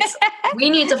 but we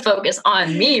need to focus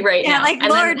on me right now. Like, and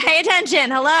Lord, pay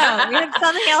attention. Hello. We have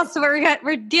something else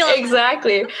we're dealing with.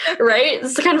 Exactly. Right.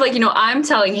 It's kind of like, you know, I'm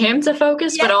telling him to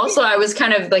focus, but also I was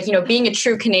kind of like, you know, being a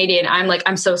true Canadian, I'm like,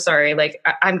 I'm so sorry. Like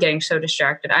I'm getting so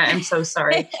distracted. I'm so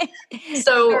sorry.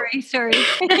 So sorry.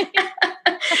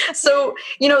 So,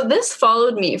 you know, this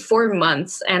followed me for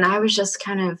months, and I was just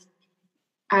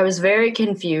I was very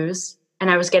confused, and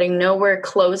I was getting nowhere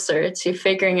closer to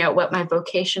figuring out what my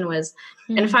vocation was.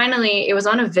 And finally, it was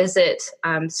on a visit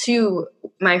to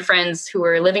my friends who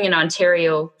were living in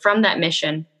Ontario from that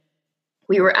mission,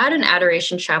 we were at an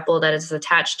adoration chapel that is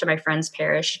attached to my friend's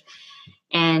parish.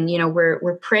 And,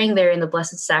 we're praying there in the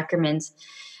Blessed Sacrament,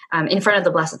 in front of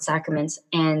the Blessed Sacrament.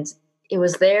 And it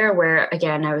was there where,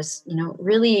 again, I was,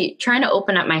 really trying to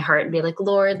open up my heart and be like,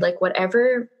 Lord, like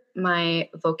whatever my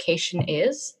vocation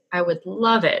is, I would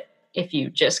love it if you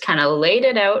just kind of laid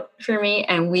it out for me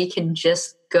and we can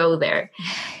just go there.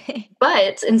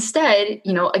 But instead,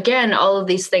 again, all of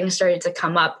these things started to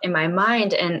come up in my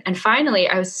mind. And finally,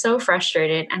 I was so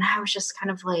frustrated and I was just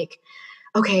kind of like,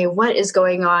 okay, what is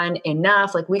going on?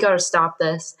 Enough. Like, we got to stop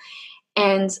this.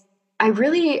 And I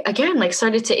really, again, like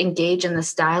started to engage in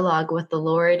this dialogue with the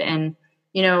Lord. And,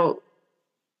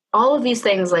 all of these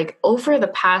things, like over the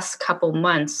past couple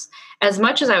months, as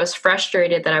much as I was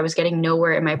frustrated that I was getting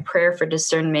nowhere in my prayer for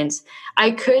discernment,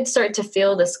 I could start to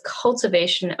feel this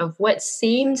cultivation of what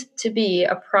seemed to be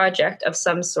a project of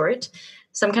some sort,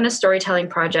 some kind of storytelling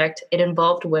project. It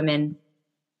involved women.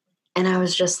 And I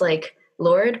was just like,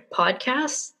 Lord,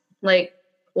 podcasts? Like,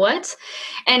 what?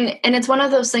 And it's one of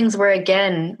those things where,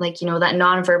 again, like, that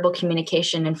nonverbal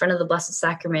communication in front of the Blessed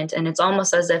Sacrament, and it's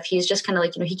almost as if he's just kind of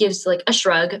like, he gives like a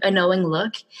shrug, a knowing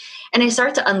look. And I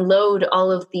start to unload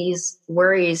all of these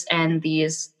worries and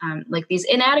these these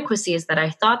inadequacies that I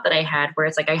thought that I had, where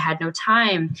it's like I had no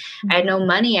time, I had no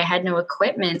money, I had no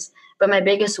equipment. But my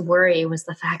biggest worry was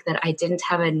the fact that I didn't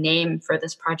have a name for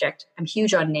this project. I'm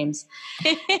huge on names.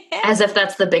 As if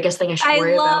that's the biggest thing I should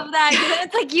worry about. I love that. 'Cause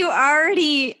it's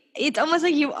like it's almost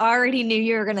like you already knew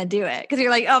you were going to do it. Because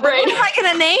you're like, oh, but right. What am I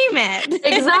going to name it?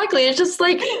 Exactly. It's just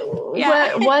like,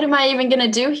 what am I even going to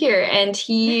do here? And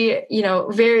he,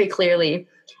 very clearly,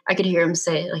 I could hear him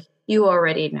say, like, you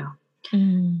already know.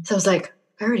 So I was like,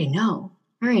 I already know.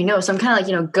 So I'm kind of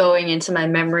like, going into my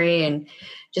memory and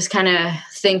just kind of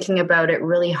thinking about it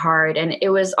really hard. And it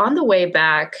was on the way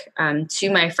back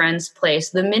to my friend's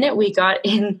place. The minute we got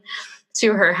in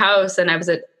to her house and I was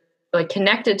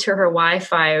connected to her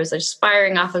Wi-Fi, I was just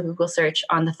firing off a Google search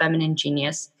on the Feminine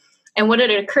Genius. And what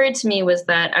had occurred to me was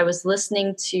that I was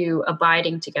listening to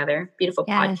Abiding Together, beautiful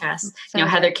podcast. So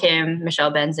Heather Kim,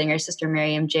 Michelle Benzinger, Sister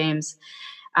Miriam James.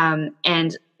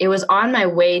 And it was on my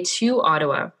way to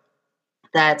Ottawa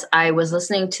that I was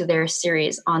listening to their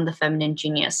series on the Feminine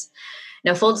Genius.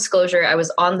 Now, full disclosure, I was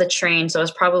on the train, so I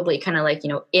was probably kind of like,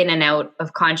 in and out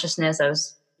of consciousness. I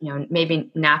was,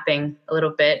 maybe napping a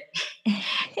little bit.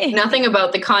 Nothing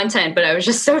about the content, but I was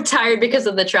just so tired because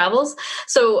of the travels.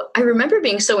 So I remember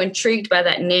being so intrigued by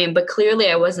that name, but clearly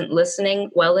I wasn't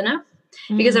listening well enough.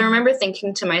 Because I remember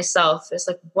thinking to myself, it's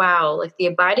like, wow, like the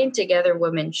Abiding Together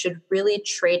women should really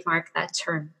trademark that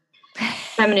term.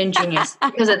 Feminine Genius,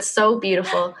 because it's so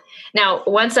beautiful. Now,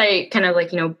 once I kind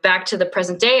of back to the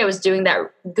present day, I was doing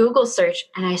that Google search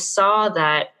and I saw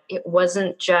that it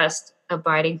wasn't just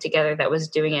Abiding Together that was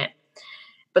doing it,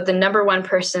 but the number one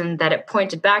person that it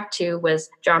pointed back to was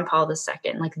John Paul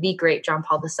II, like the great John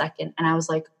Paul II. And I was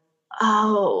like,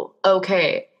 oh,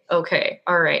 okay,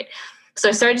 all right. So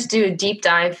I started to do a deep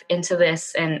dive into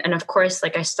this. And of course,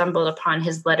 I stumbled upon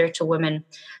his letter to women.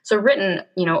 So written,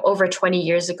 over 20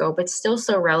 years ago, but still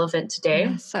so relevant today.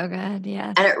 Yeah, so good.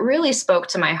 Yes. And it really spoke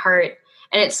to my heart.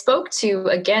 And it spoke to,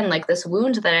 again, this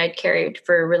wound that I'd carried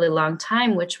for a really long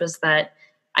time, which was that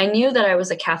I knew that I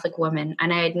was a Catholic woman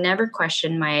and I had never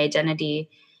questioned my identity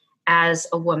as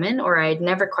a woman, or I had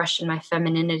never questioned my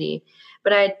femininity,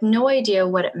 but I had no idea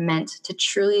what it meant to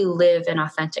truly live an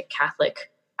authentic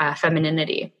Catholic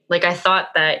femininity. I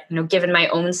thought that, given my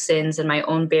own sins and my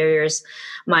own barriers,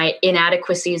 my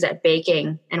inadequacies at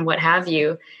baking and what have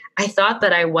you, I thought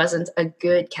that I wasn't a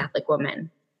good Catholic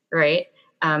woman, right?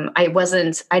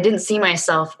 I didn't see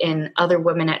myself in other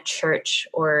women at church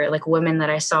or women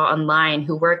that I saw online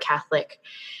who were Catholic.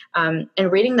 And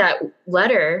reading that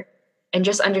letter and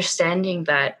just understanding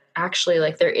that actually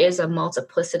there is a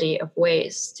multiplicity of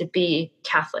ways to be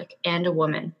Catholic and a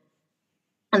woman.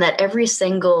 And that every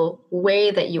single way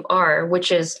that you are,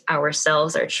 which is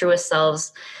ourselves, our truest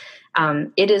selves,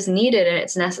 it is needed and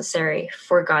it's necessary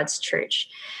for God's church.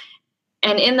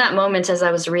 And in that moment, as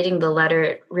I was reading the letter,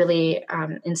 it really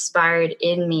inspired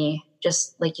in me,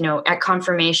 just at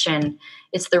confirmation,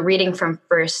 it's the reading from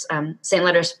St.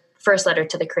 Paul's first letter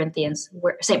to the Corinthians,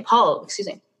 St.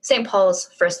 Paul's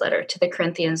first letter to the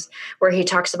Corinthians, where he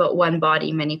talks about one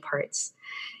body, many parts.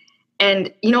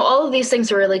 And, all of these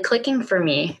things were really clicking for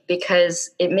me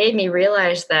because it made me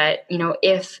realize that,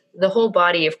 if the whole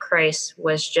body of Christ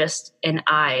was just an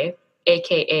I,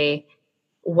 AKA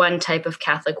one type of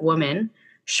Catholic woman,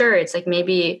 sure, it's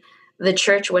maybe the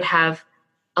church would have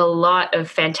a lot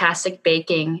of fantastic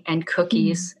baking and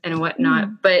cookies and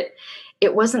whatnot, but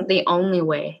it wasn't the only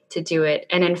way to do it.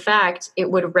 And in fact, it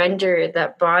would render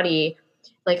that body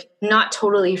like not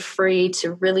totally free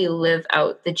to really live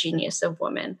out the genius of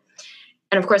woman.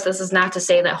 And of course, this is not to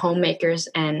say that homemakers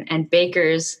and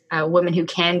bakers, women who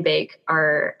can bake,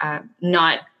 are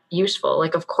not useful.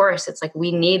 Like, of course, it's like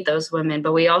we need those women,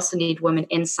 but we also need women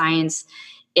in science,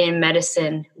 in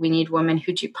medicine. We need women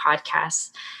who do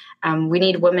podcasts. We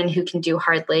need women who can do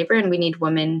hard labor, and we need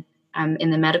women in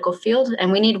the medical field,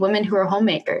 and we need women who are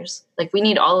homemakers. Like, we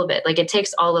need all of it. Like, it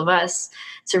takes all of us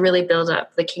to really build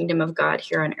up the kingdom of God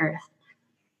here on earth.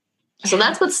 Yeah. So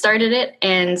that's what started it.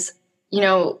 And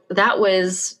that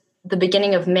was the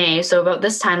beginning of May, so about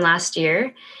this time last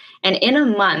year. And in a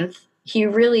month, he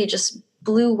really just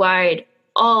blew wide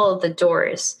all the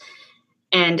doors.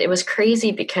 And it was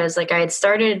crazy because like I had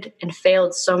started and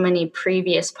failed so many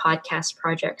previous podcast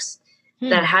projects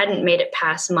that hadn't made it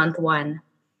past month one.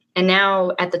 And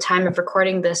now at the time of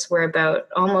recording this, we're about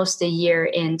almost a year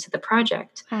into the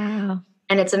project. Wow.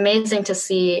 And it's amazing to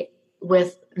see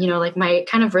with, like my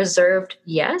kind of reserved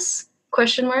yes ?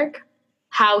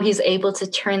 How he's able to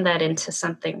turn that into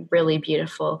something really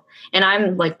beautiful. And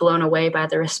I'm like blown away by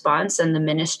the response and the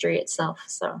ministry itself.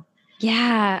 So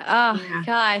yeah. Oh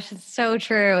gosh, it's so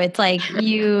true. It's like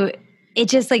it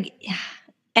just like,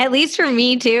 at least for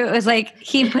me too, it was like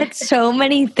he put so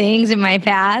many things in my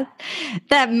path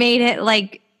that made it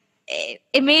like,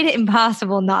 it made it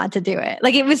impossible not to do it.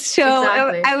 Like it was so,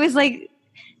 Exactly. I was like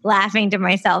laughing to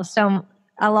myself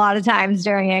a lot of times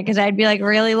during it, because I'd be like,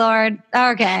 really, Lord?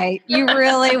 Okay, you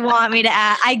really want me to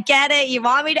ask? I get it. You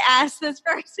want me to ask this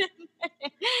person.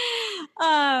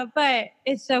 But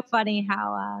it's so funny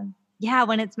how,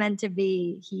 when it's meant to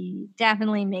be, he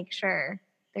definitely makes sure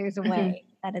there's a way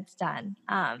that it's done.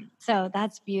 So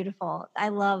that's beautiful. I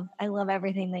love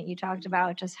everything that you talked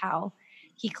about, just how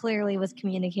he clearly was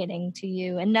communicating to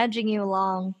you and nudging you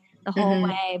along the whole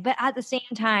way. But at the same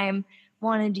time,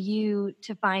 wanted you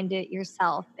to find it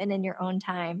yourself and in your own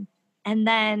time. And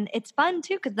then it's fun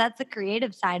too, because that's the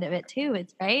creative side of it too.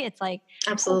 It's right. It's like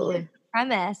absolutely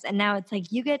premise. And now it's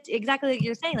like you get to, exactly like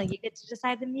you're saying, like you get to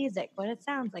decide the music, what it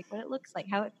sounds like, what it looks like,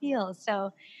 how it feels.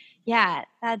 So yeah,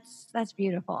 that's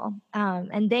beautiful.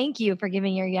 And thank you for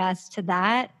giving your yes to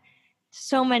that.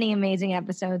 So many amazing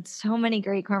episodes, so many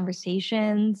great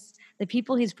conversations. The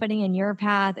people he's putting in your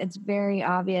path, it's very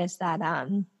obvious that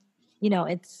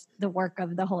it's the work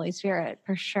of the Holy Spirit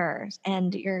for sure.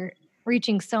 And you're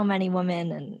reaching so many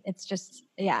women, and it's just,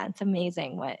 it's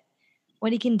amazing what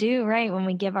he can do, right? When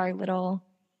we give our little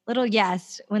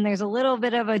yes, when there's a little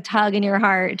bit of a tug in your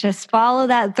heart, just follow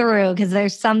that through, because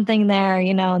there's something there,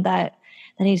 that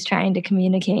he's trying to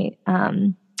communicate.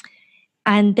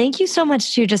 And thank you so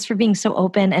much too, just for being so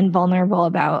open and vulnerable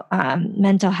about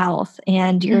mental health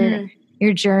and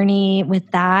your journey with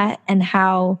that, and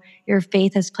how your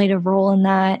faith has played a role in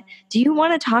that. Do you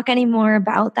want to talk any more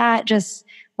about that? Just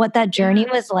what that journey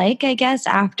was like, I guess,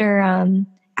 after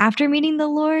meeting the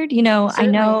Lord? Certainly. I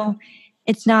know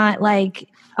it's not like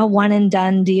a one and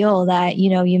done deal that,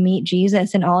 you meet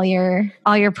Jesus and all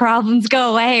your problems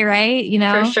go away, right?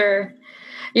 For sure.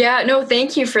 Yeah, no,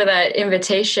 thank you for that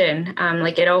invitation.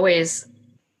 Like it always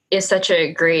is such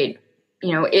a great,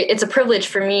 it's a privilege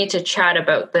for me to chat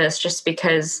about this, just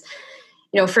because,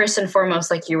 first and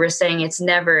foremost, like you were saying, it's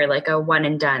never like a one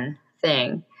and done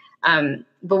thing.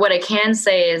 But what I can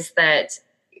say is that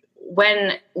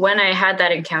when I had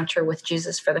that encounter with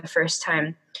Jesus for the first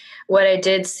time, what I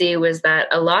did see was that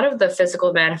a lot of the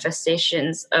physical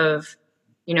manifestations of,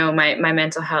 my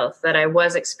mental health that I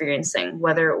was experiencing,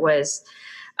 whether it was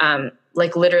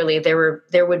like literally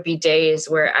there would be days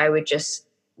where I would just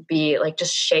be like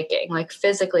just shaking, like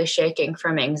physically shaking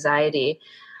from anxiety,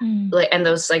 like, and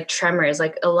those like tremors,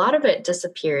 like a lot of it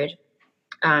disappeared.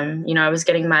 I was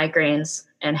getting migraines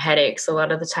and headaches a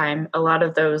lot of the time. A lot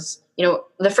of those,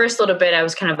 the first little bit I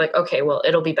was kind of like, okay, well,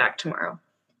 it'll be back tomorrow.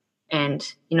 And,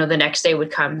 the next day would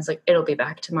come. It's like, it'll be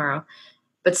back tomorrow.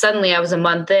 But suddenly I was a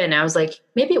month in, I was like,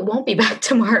 maybe it won't be back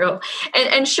tomorrow.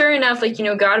 And sure enough, like,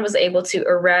 God was able to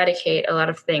eradicate a lot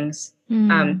of things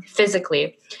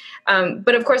physically.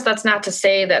 But of course, that's not to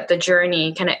say that the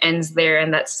journey kind of ends there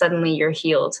and that suddenly you're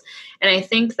healed. And I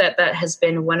think that has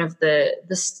been one of the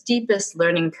steepest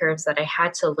learning curves that I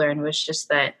had to learn, was just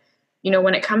that,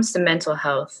 when it comes to mental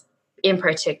health in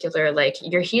particular, like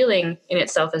your healing in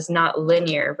itself is not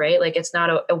linear, right? Like it's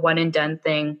not a one and done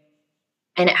thing.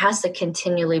 And it has to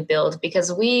continually build,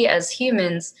 because we as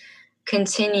humans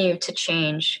continue to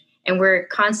change, and we're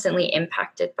constantly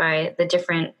impacted by the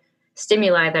different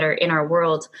stimuli that are in our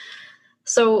world.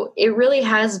 So it really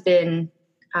has been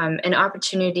an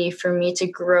opportunity for me to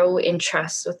grow in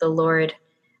trust with the Lord,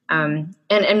 and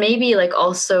maybe like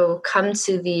also come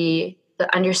to the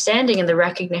the understanding and the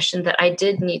recognition that I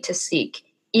did need to seek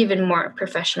even more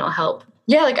professional help.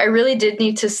 Yeah, like I really did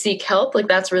need to seek help. Like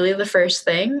that's really the first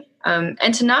thing.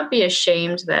 And to not be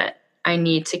ashamed that I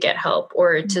need to get help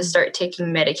or to start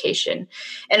taking medication.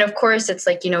 And of course, it's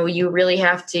like, you really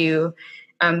have to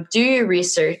do your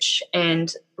research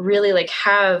and really like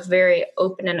have very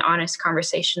open and honest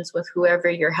conversations with whoever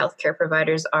your healthcare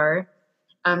providers are,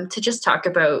 to just talk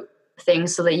about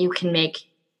things so that you can make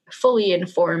fully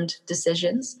informed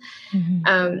decisions.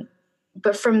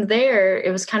 But from there,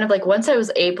 it was kind of like once I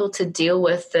was able to deal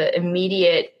with the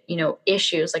immediate,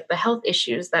 issues, like the health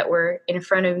issues that were in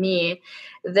front of me,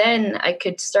 then I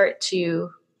could start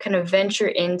to kind of venture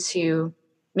into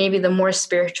maybe the more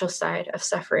spiritual side of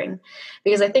suffering.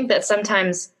 Because I think that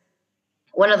sometimes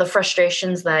one of the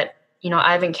frustrations that,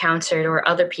 I've encountered or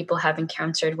other people have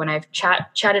encountered when I've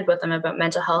chatted with them about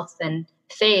mental health and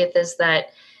faith is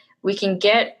that we can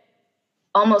get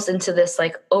almost into this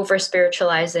like over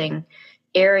spiritualizing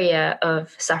area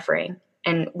of suffering,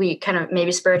 and we kind of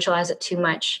maybe spiritualize it too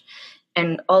much,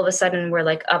 and all of a sudden we're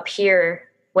like up here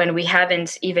when we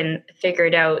haven't even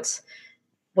figured out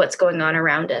what's going on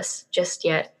around us just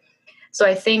yet. So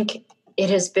I think it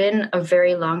has been a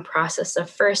very long process of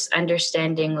first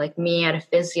understanding like me at a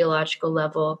physiological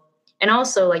level, and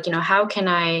also like, how can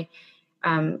I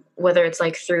whether it's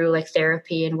like through like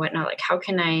therapy and whatnot, like how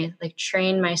can I like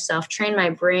train my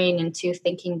brain into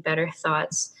thinking better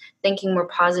thoughts, thinking more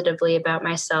positively about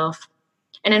myself,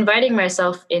 and inviting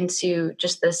myself into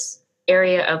just this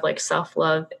area of like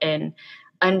self-love and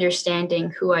understanding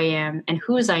who I am and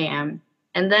whose I am.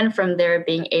 And then from there,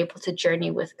 being able to journey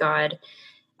with God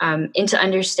into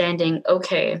understanding,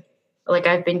 okay, like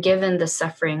I've been given the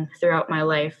suffering throughout my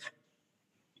life,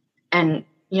 and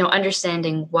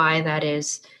understanding why that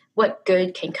is, what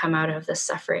good can come out of this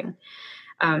suffering.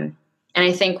 And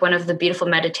I think one of the beautiful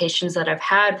meditations that I've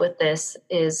had with this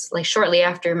is like shortly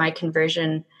after my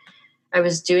conversion, I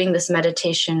was doing this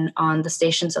meditation on the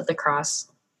Stations of the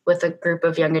Cross with a group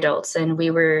of young adults. And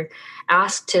we were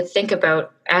asked to think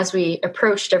about, as we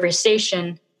approached every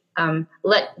station,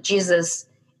 let Jesus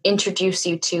introduce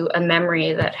you to a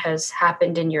memory that has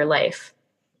happened in your life.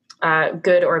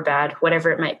 Good or bad,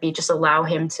 whatever it might be, just allow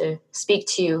him to speak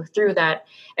to you through that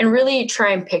and really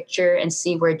try and picture and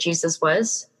see where Jesus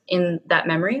was in that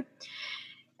memory.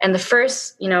 And the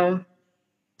first,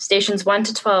 stations 1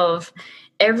 to 12,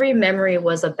 every memory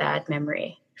was a bad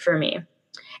memory for me.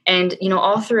 And,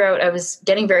 all throughout I was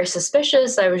getting very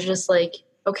suspicious. I was just like,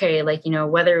 okay, like,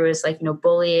 whether it was like,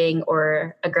 bullying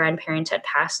or a grandparent had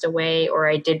passed away or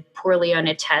I did poorly on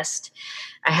a test,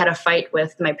 I had a fight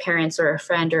with my parents or a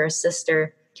friend or a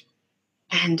sister.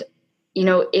 And,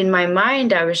 in my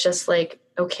mind, I was just like,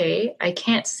 okay, I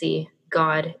can't see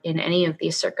God in any of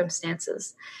these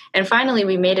circumstances. And finally,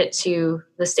 we made it to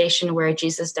the station where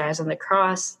Jesus dies on the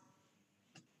cross.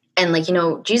 And like,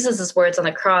 Jesus's words on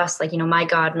the cross, like, my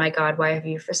God, why have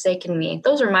you forsaken me?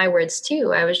 Those are my words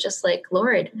too. I was just like,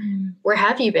 Lord, where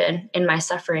have you been in my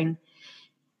suffering?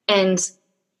 And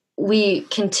we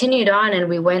continued on and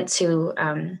we went to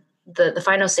the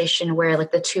final station where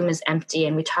like the tomb is empty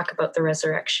and we talk about the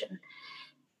resurrection.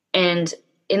 And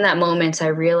in that moment, I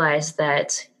realized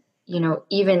that,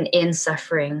 even in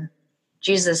suffering,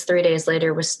 Jesus 3 days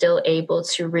later was still able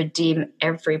to redeem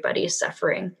everybody's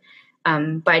suffering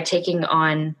by taking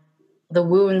on the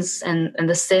wounds and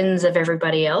the sins of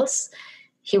everybody else.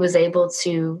 He was able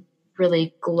to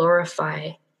really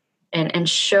glorify and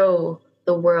show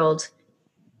the world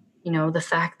the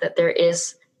fact that there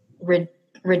is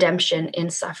redemption in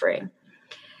suffering.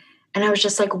 And I was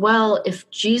just like, well, if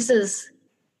Jesus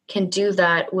can do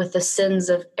that with the sins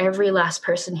of every last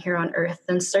person here on earth,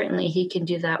 then certainly he can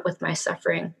do that with my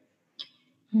suffering.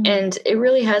 And it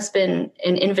really has been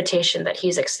an invitation that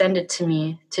he's extended to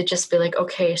me to just be like,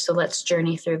 okay, so let's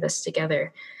journey through this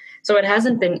together. So it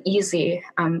hasn't been easy,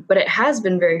 but it has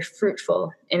been very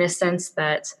fruitful in a sense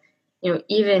that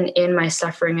even in my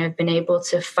suffering, I've been able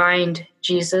to find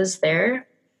Jesus there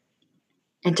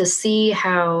and to see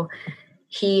how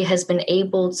he has been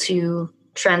able to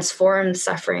transform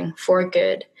suffering for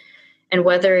good. And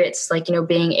whether it's like,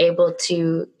 being able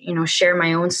to, share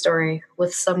my own story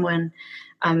with someone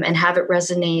and have it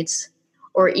resonate,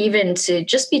 or even to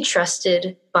just be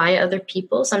trusted by other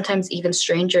people, sometimes even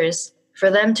strangers, for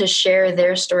them to share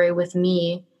their story with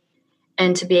me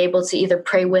and to be able to either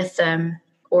pray with them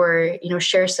or,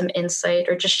 share some insight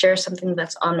or just share something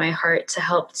that's on my heart to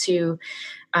help to,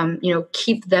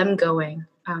 keep them going,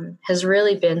 has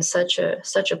really been such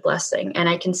a blessing. And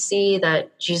I can see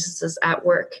that Jesus is at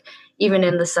work, even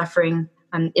in the suffering,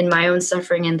 in my own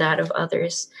suffering and that of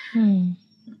others.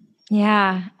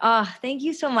 Yeah. Oh, thank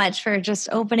you so much for just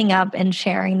opening up and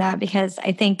sharing that, because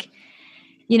I think,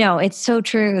 it's so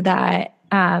true that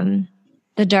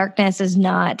the darkness is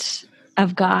not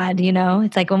of God.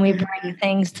 It's like when we bring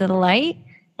things to the light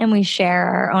and we share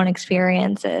our own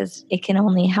experiences, it can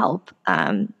only help,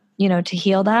 to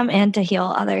heal them and to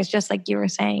heal others, just like you were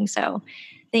saying. So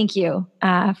thank you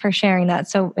for sharing that.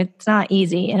 So it's not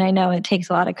easy, and I know it takes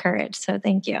a lot of courage. So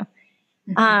thank you.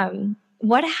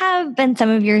 What have been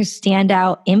some of your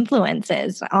standout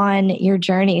influences on your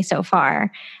journey so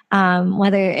far?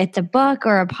 Whether it's a book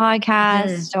or a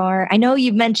podcast, or I know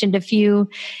you've mentioned a few,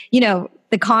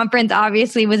 the conference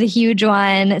obviously was a huge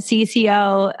one,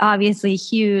 CCO obviously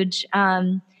huge.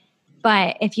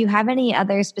 But if you have any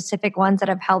other specific ones that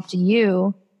have helped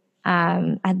you,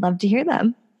 I'd love to hear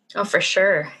them. Oh, for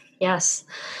sure. Yes.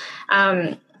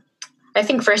 I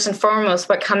think first and foremost,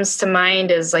 what comes to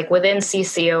mind is like within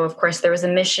CCO, of course, there was a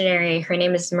missionary. Her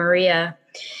name is Maria.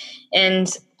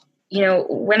 And,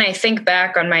 when I think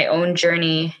back on my own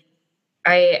journey,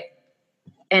 I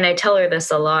tell her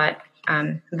this a lot,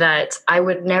 that I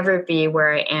would never be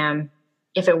where I am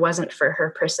if it wasn't for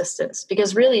her persistence,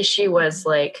 because really she was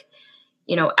like,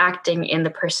 acting in the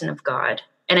person of God.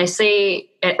 And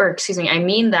I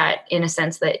mean that in a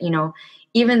sense that,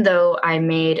 even though I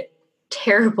made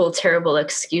terrible, terrible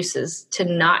excuses to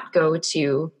not go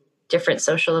to different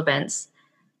social events,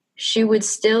 she would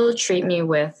still treat me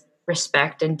with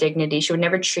respect and dignity. She would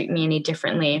never treat me any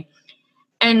differently.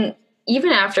 And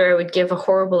even after I would give a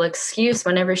horrible excuse,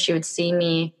 whenever she would see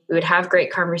me, we would have great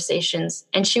conversations,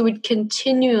 and she would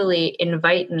continually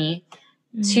invite me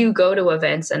to go to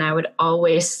events, and I would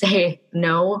always say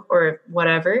no or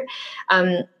whatever.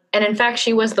 And in fact,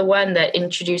 she was the one that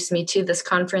introduced me to this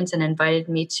conference and invited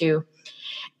me to.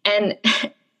 And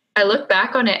I look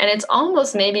back on it, and it's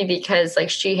almost maybe because like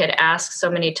she had asked so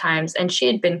many times, and she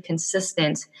had been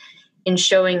consistent in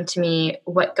showing to me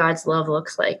what God's love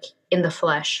looks like in the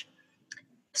flesh.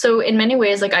 So in many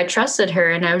ways, like I trusted her,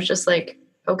 and I was just like,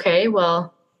 okay,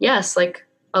 well, yes, like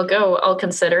I'll go, I'll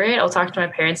consider it. I'll talk to my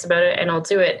parents about it, and I'll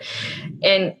do it.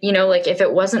 And, like if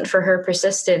it wasn't for her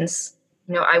persistence,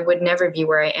 I would never be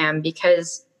where I am,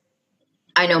 because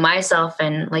I know myself,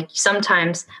 and like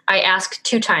sometimes I ask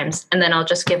 2 times and then I'll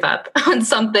just give up on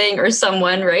something or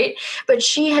someone, right? But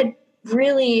she had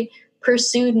really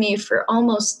pursued me for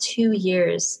almost 2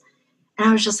 years. And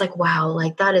I was just like, wow,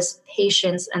 like that is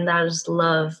patience and that is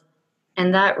love.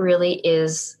 And that really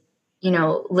is,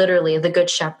 literally the good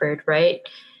shepherd, right?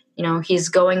 He's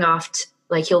going off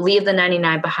like he'll leave the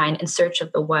 99 behind in search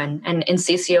of the one. And in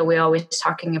CCO, we always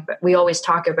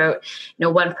talk about,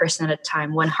 one person at a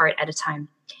time, one heart at a time.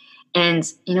 And,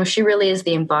 she really is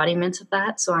the embodiment of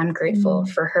that. So I'm grateful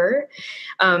for her.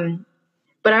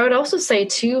 But I would also say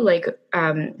too, like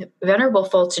Venerable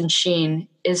Fulton Sheen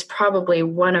is probably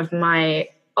one of my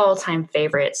all-time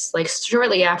favorites. Like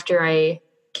shortly after I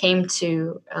came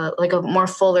to like a more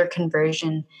fuller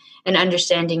conversion and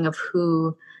understanding of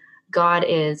who God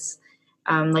is,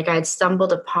 like I had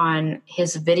stumbled upon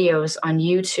his videos on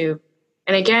YouTube.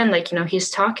 And again, like, he's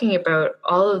talking about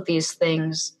all of these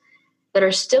things that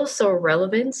are still so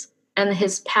relevant, and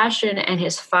his passion and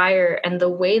his fire and the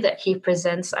way that he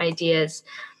presents ideas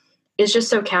is just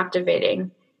so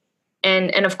captivating.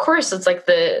 And of course, it's like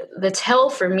the tell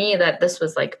for me that this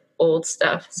was like old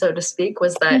stuff, so to speak,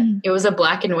 was that it was a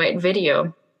black and white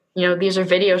video. These are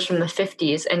videos from the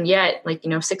 50s, and yet, like,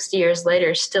 60 years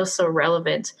later, still so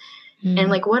relevant. And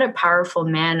like, what a powerful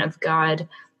man of God,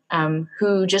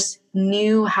 who just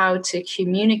knew how to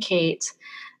communicate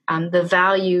the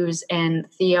values and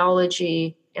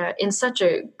theology in such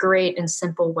a great and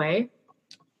simple way.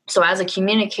 So as a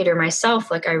communicator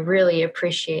myself, like I really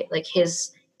appreciate like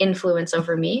his influence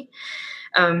over me.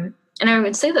 And I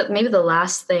would say that maybe the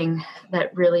last thing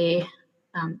that really,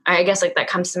 I guess like that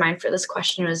comes to mind for this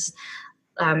question was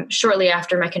shortly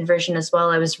after my conversion as well,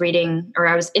 I was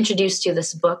introduced to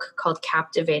this book called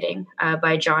Captivating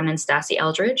by John and Stasi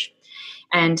Eldridge.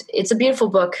 And it's a beautiful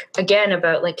book, again,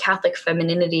 about like Catholic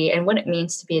femininity and what it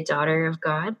means to be a daughter of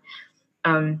God.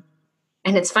 And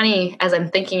it's funny as I'm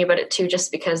thinking about it too,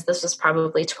 just because this was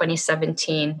probably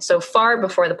 2017, so far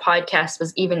before the podcast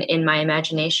was even in my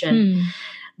imagination.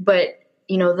 But,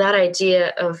 that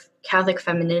idea of Catholic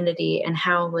femininity and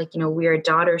how like, we are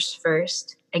daughters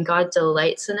first and God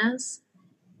delights in us,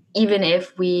 even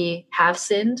if we have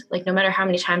sinned, like no matter how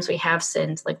many times we have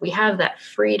sinned, like we have that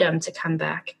freedom to come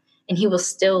back. And he will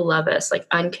still love us like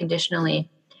unconditionally.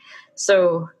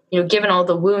 So, given all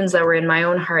the wounds that were in my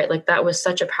own heart, like that was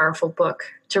such a powerful book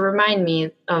to remind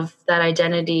me of that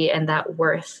identity and that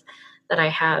worth that I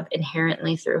have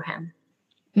inherently through him.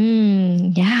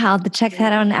 Yeah, I'll have to check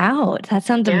that one out. That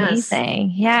sounds Yes.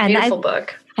 amazing. Yeah, and Beautiful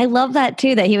book. I love that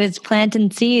too, that he was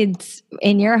planting seeds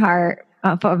in your heart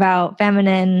about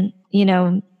feminine,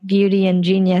 beauty and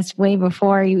genius way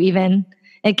before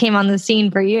it came on the scene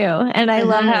for you. And I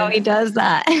love how he does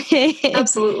that.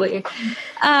 Absolutely.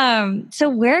 So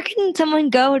where can someone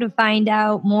go to find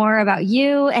out more about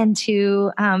you and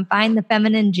to find the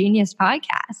Feminine Genius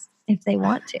podcast if they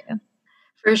want to?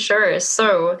 For sure.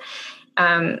 So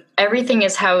everything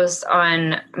is housed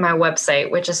on my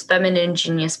website, which is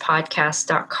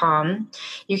femininegeniuspodcast.com.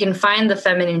 You can find the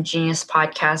Feminine Genius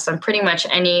podcast on pretty much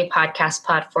any podcast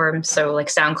platform. So like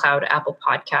SoundCloud, Apple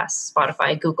Podcasts,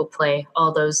 Spotify, Google Play,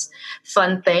 all those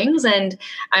fun things. And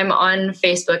I'm on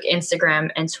Facebook, Instagram,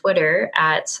 and Twitter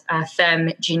at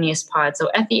Fem Genius Pod.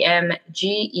 So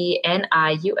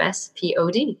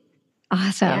FEMGENIUSPOD.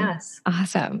 Awesome. Yes.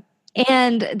 Awesome.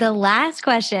 And the last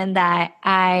question that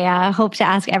I hope to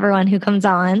ask everyone who comes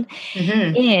on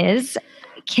is,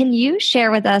 can you share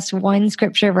with us one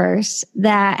scripture verse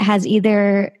that has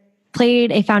either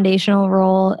played a foundational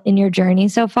role in your journey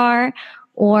so far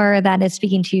or that is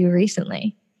speaking to you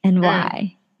recently, and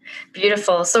why?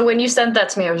 Beautiful. So when you sent that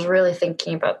to me, I was really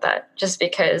thinking about that, just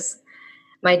because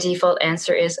my default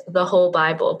answer is the whole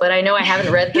Bible, but I know I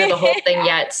haven't read through the whole thing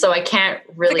yet, so I can't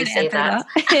really say that.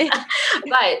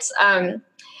 But,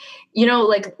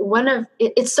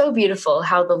 it's so beautiful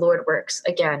how the Lord works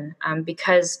again,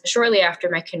 because shortly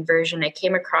after my conversion, I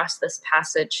came across this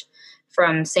passage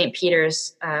from St.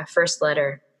 Peter's first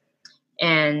letter.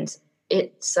 And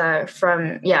it's it's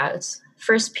 1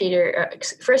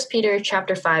 Peter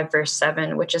chapter 5, verse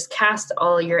 7, which is cast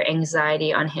all your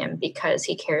anxiety on him because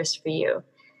he cares for you.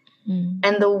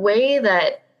 And the way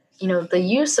that, the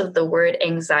use of the word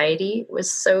anxiety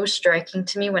was so striking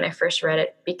to me when I first read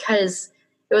it, because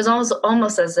it was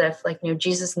almost as if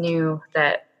Jesus knew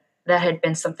that had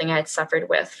been something I had suffered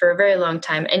with for a very long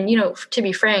time. And, to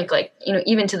be frank,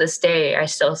 even to this day, I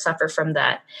still suffer from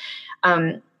that.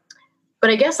 But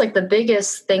I guess the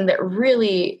biggest thing that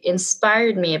really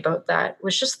inspired me about that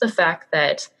was just the fact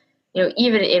that,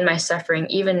 even in my suffering,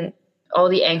 even all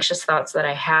the anxious thoughts that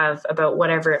I have about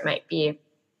whatever it might be,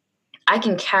 I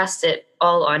can cast it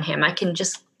all on him. I can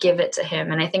just give it to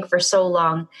him. And I think for so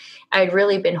long, I'd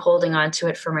really been holding on to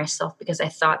it for myself because I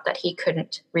thought that he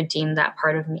couldn't redeem that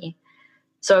part of me.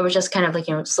 So I was just kind of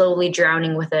slowly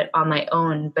drowning with it on my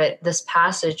own. But this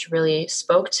passage really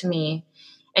spoke to me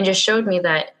and just showed me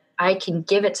that I can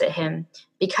give it to him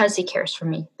because he cares for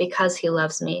me, because he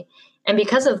loves me. And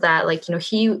because of that,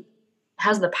 he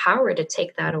has the power to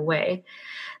take that away.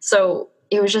 So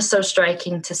it was just so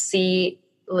striking to see,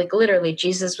 literally,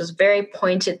 Jesus was very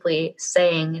pointedly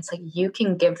saying, it's you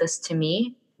can give this to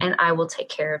me and I will take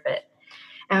care of it.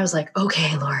 And I was like,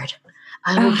 okay, Lord,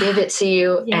 I will give it to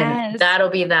you. Yes. And that'll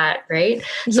be that, right?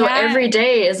 Yes. So every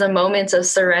day is a moment of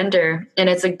surrender. And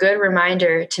it's a good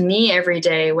reminder to me every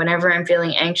day whenever I'm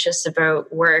feeling anxious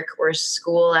about work or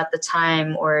school at the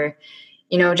time, or,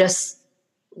 just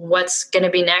what's going to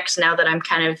be next now that I'm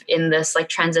kind of in this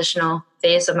transitional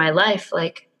phase of my life.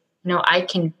 I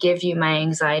can give you my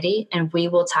anxiety and we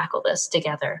will tackle this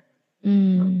together.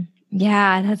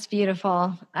 Yeah, that's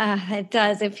beautiful. It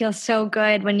does. It feels so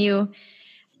good when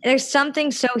there's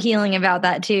something so healing about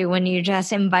that too, when you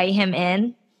just invite him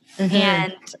in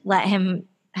and let him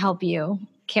help you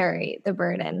carry the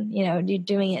burden, you're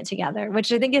doing it together,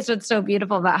 which I think is what's so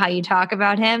beautiful about how you talk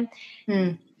about him.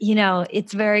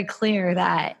 It's very clear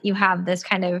that you have this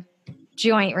kind of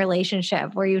joint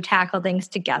relationship where you tackle things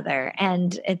together.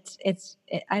 And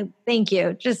I thank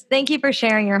you. Just thank you for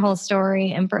sharing your whole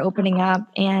story and for opening up.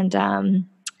 And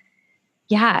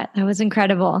that was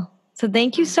incredible. So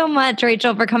thank you so much,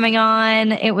 Rachel, for coming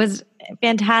on. It was a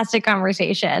fantastic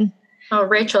conversation. Oh,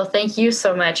 Rachel, thank you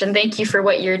so much. And thank you for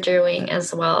what you're doing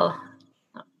as well.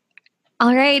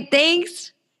 All right.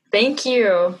 Thanks. Thank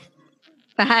you.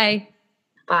 Bye.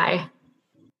 Bye.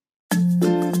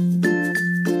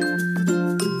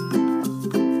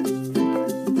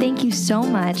 Thank you so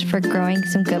much for growing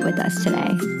some good with us today.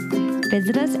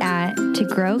 Visit us at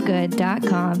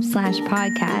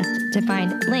togrowgood.com/podcast to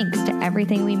find links to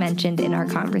everything we mentioned in our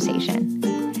conversation.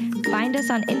 Find us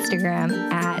on Instagram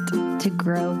at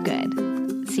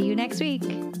togrowgood. See you next week.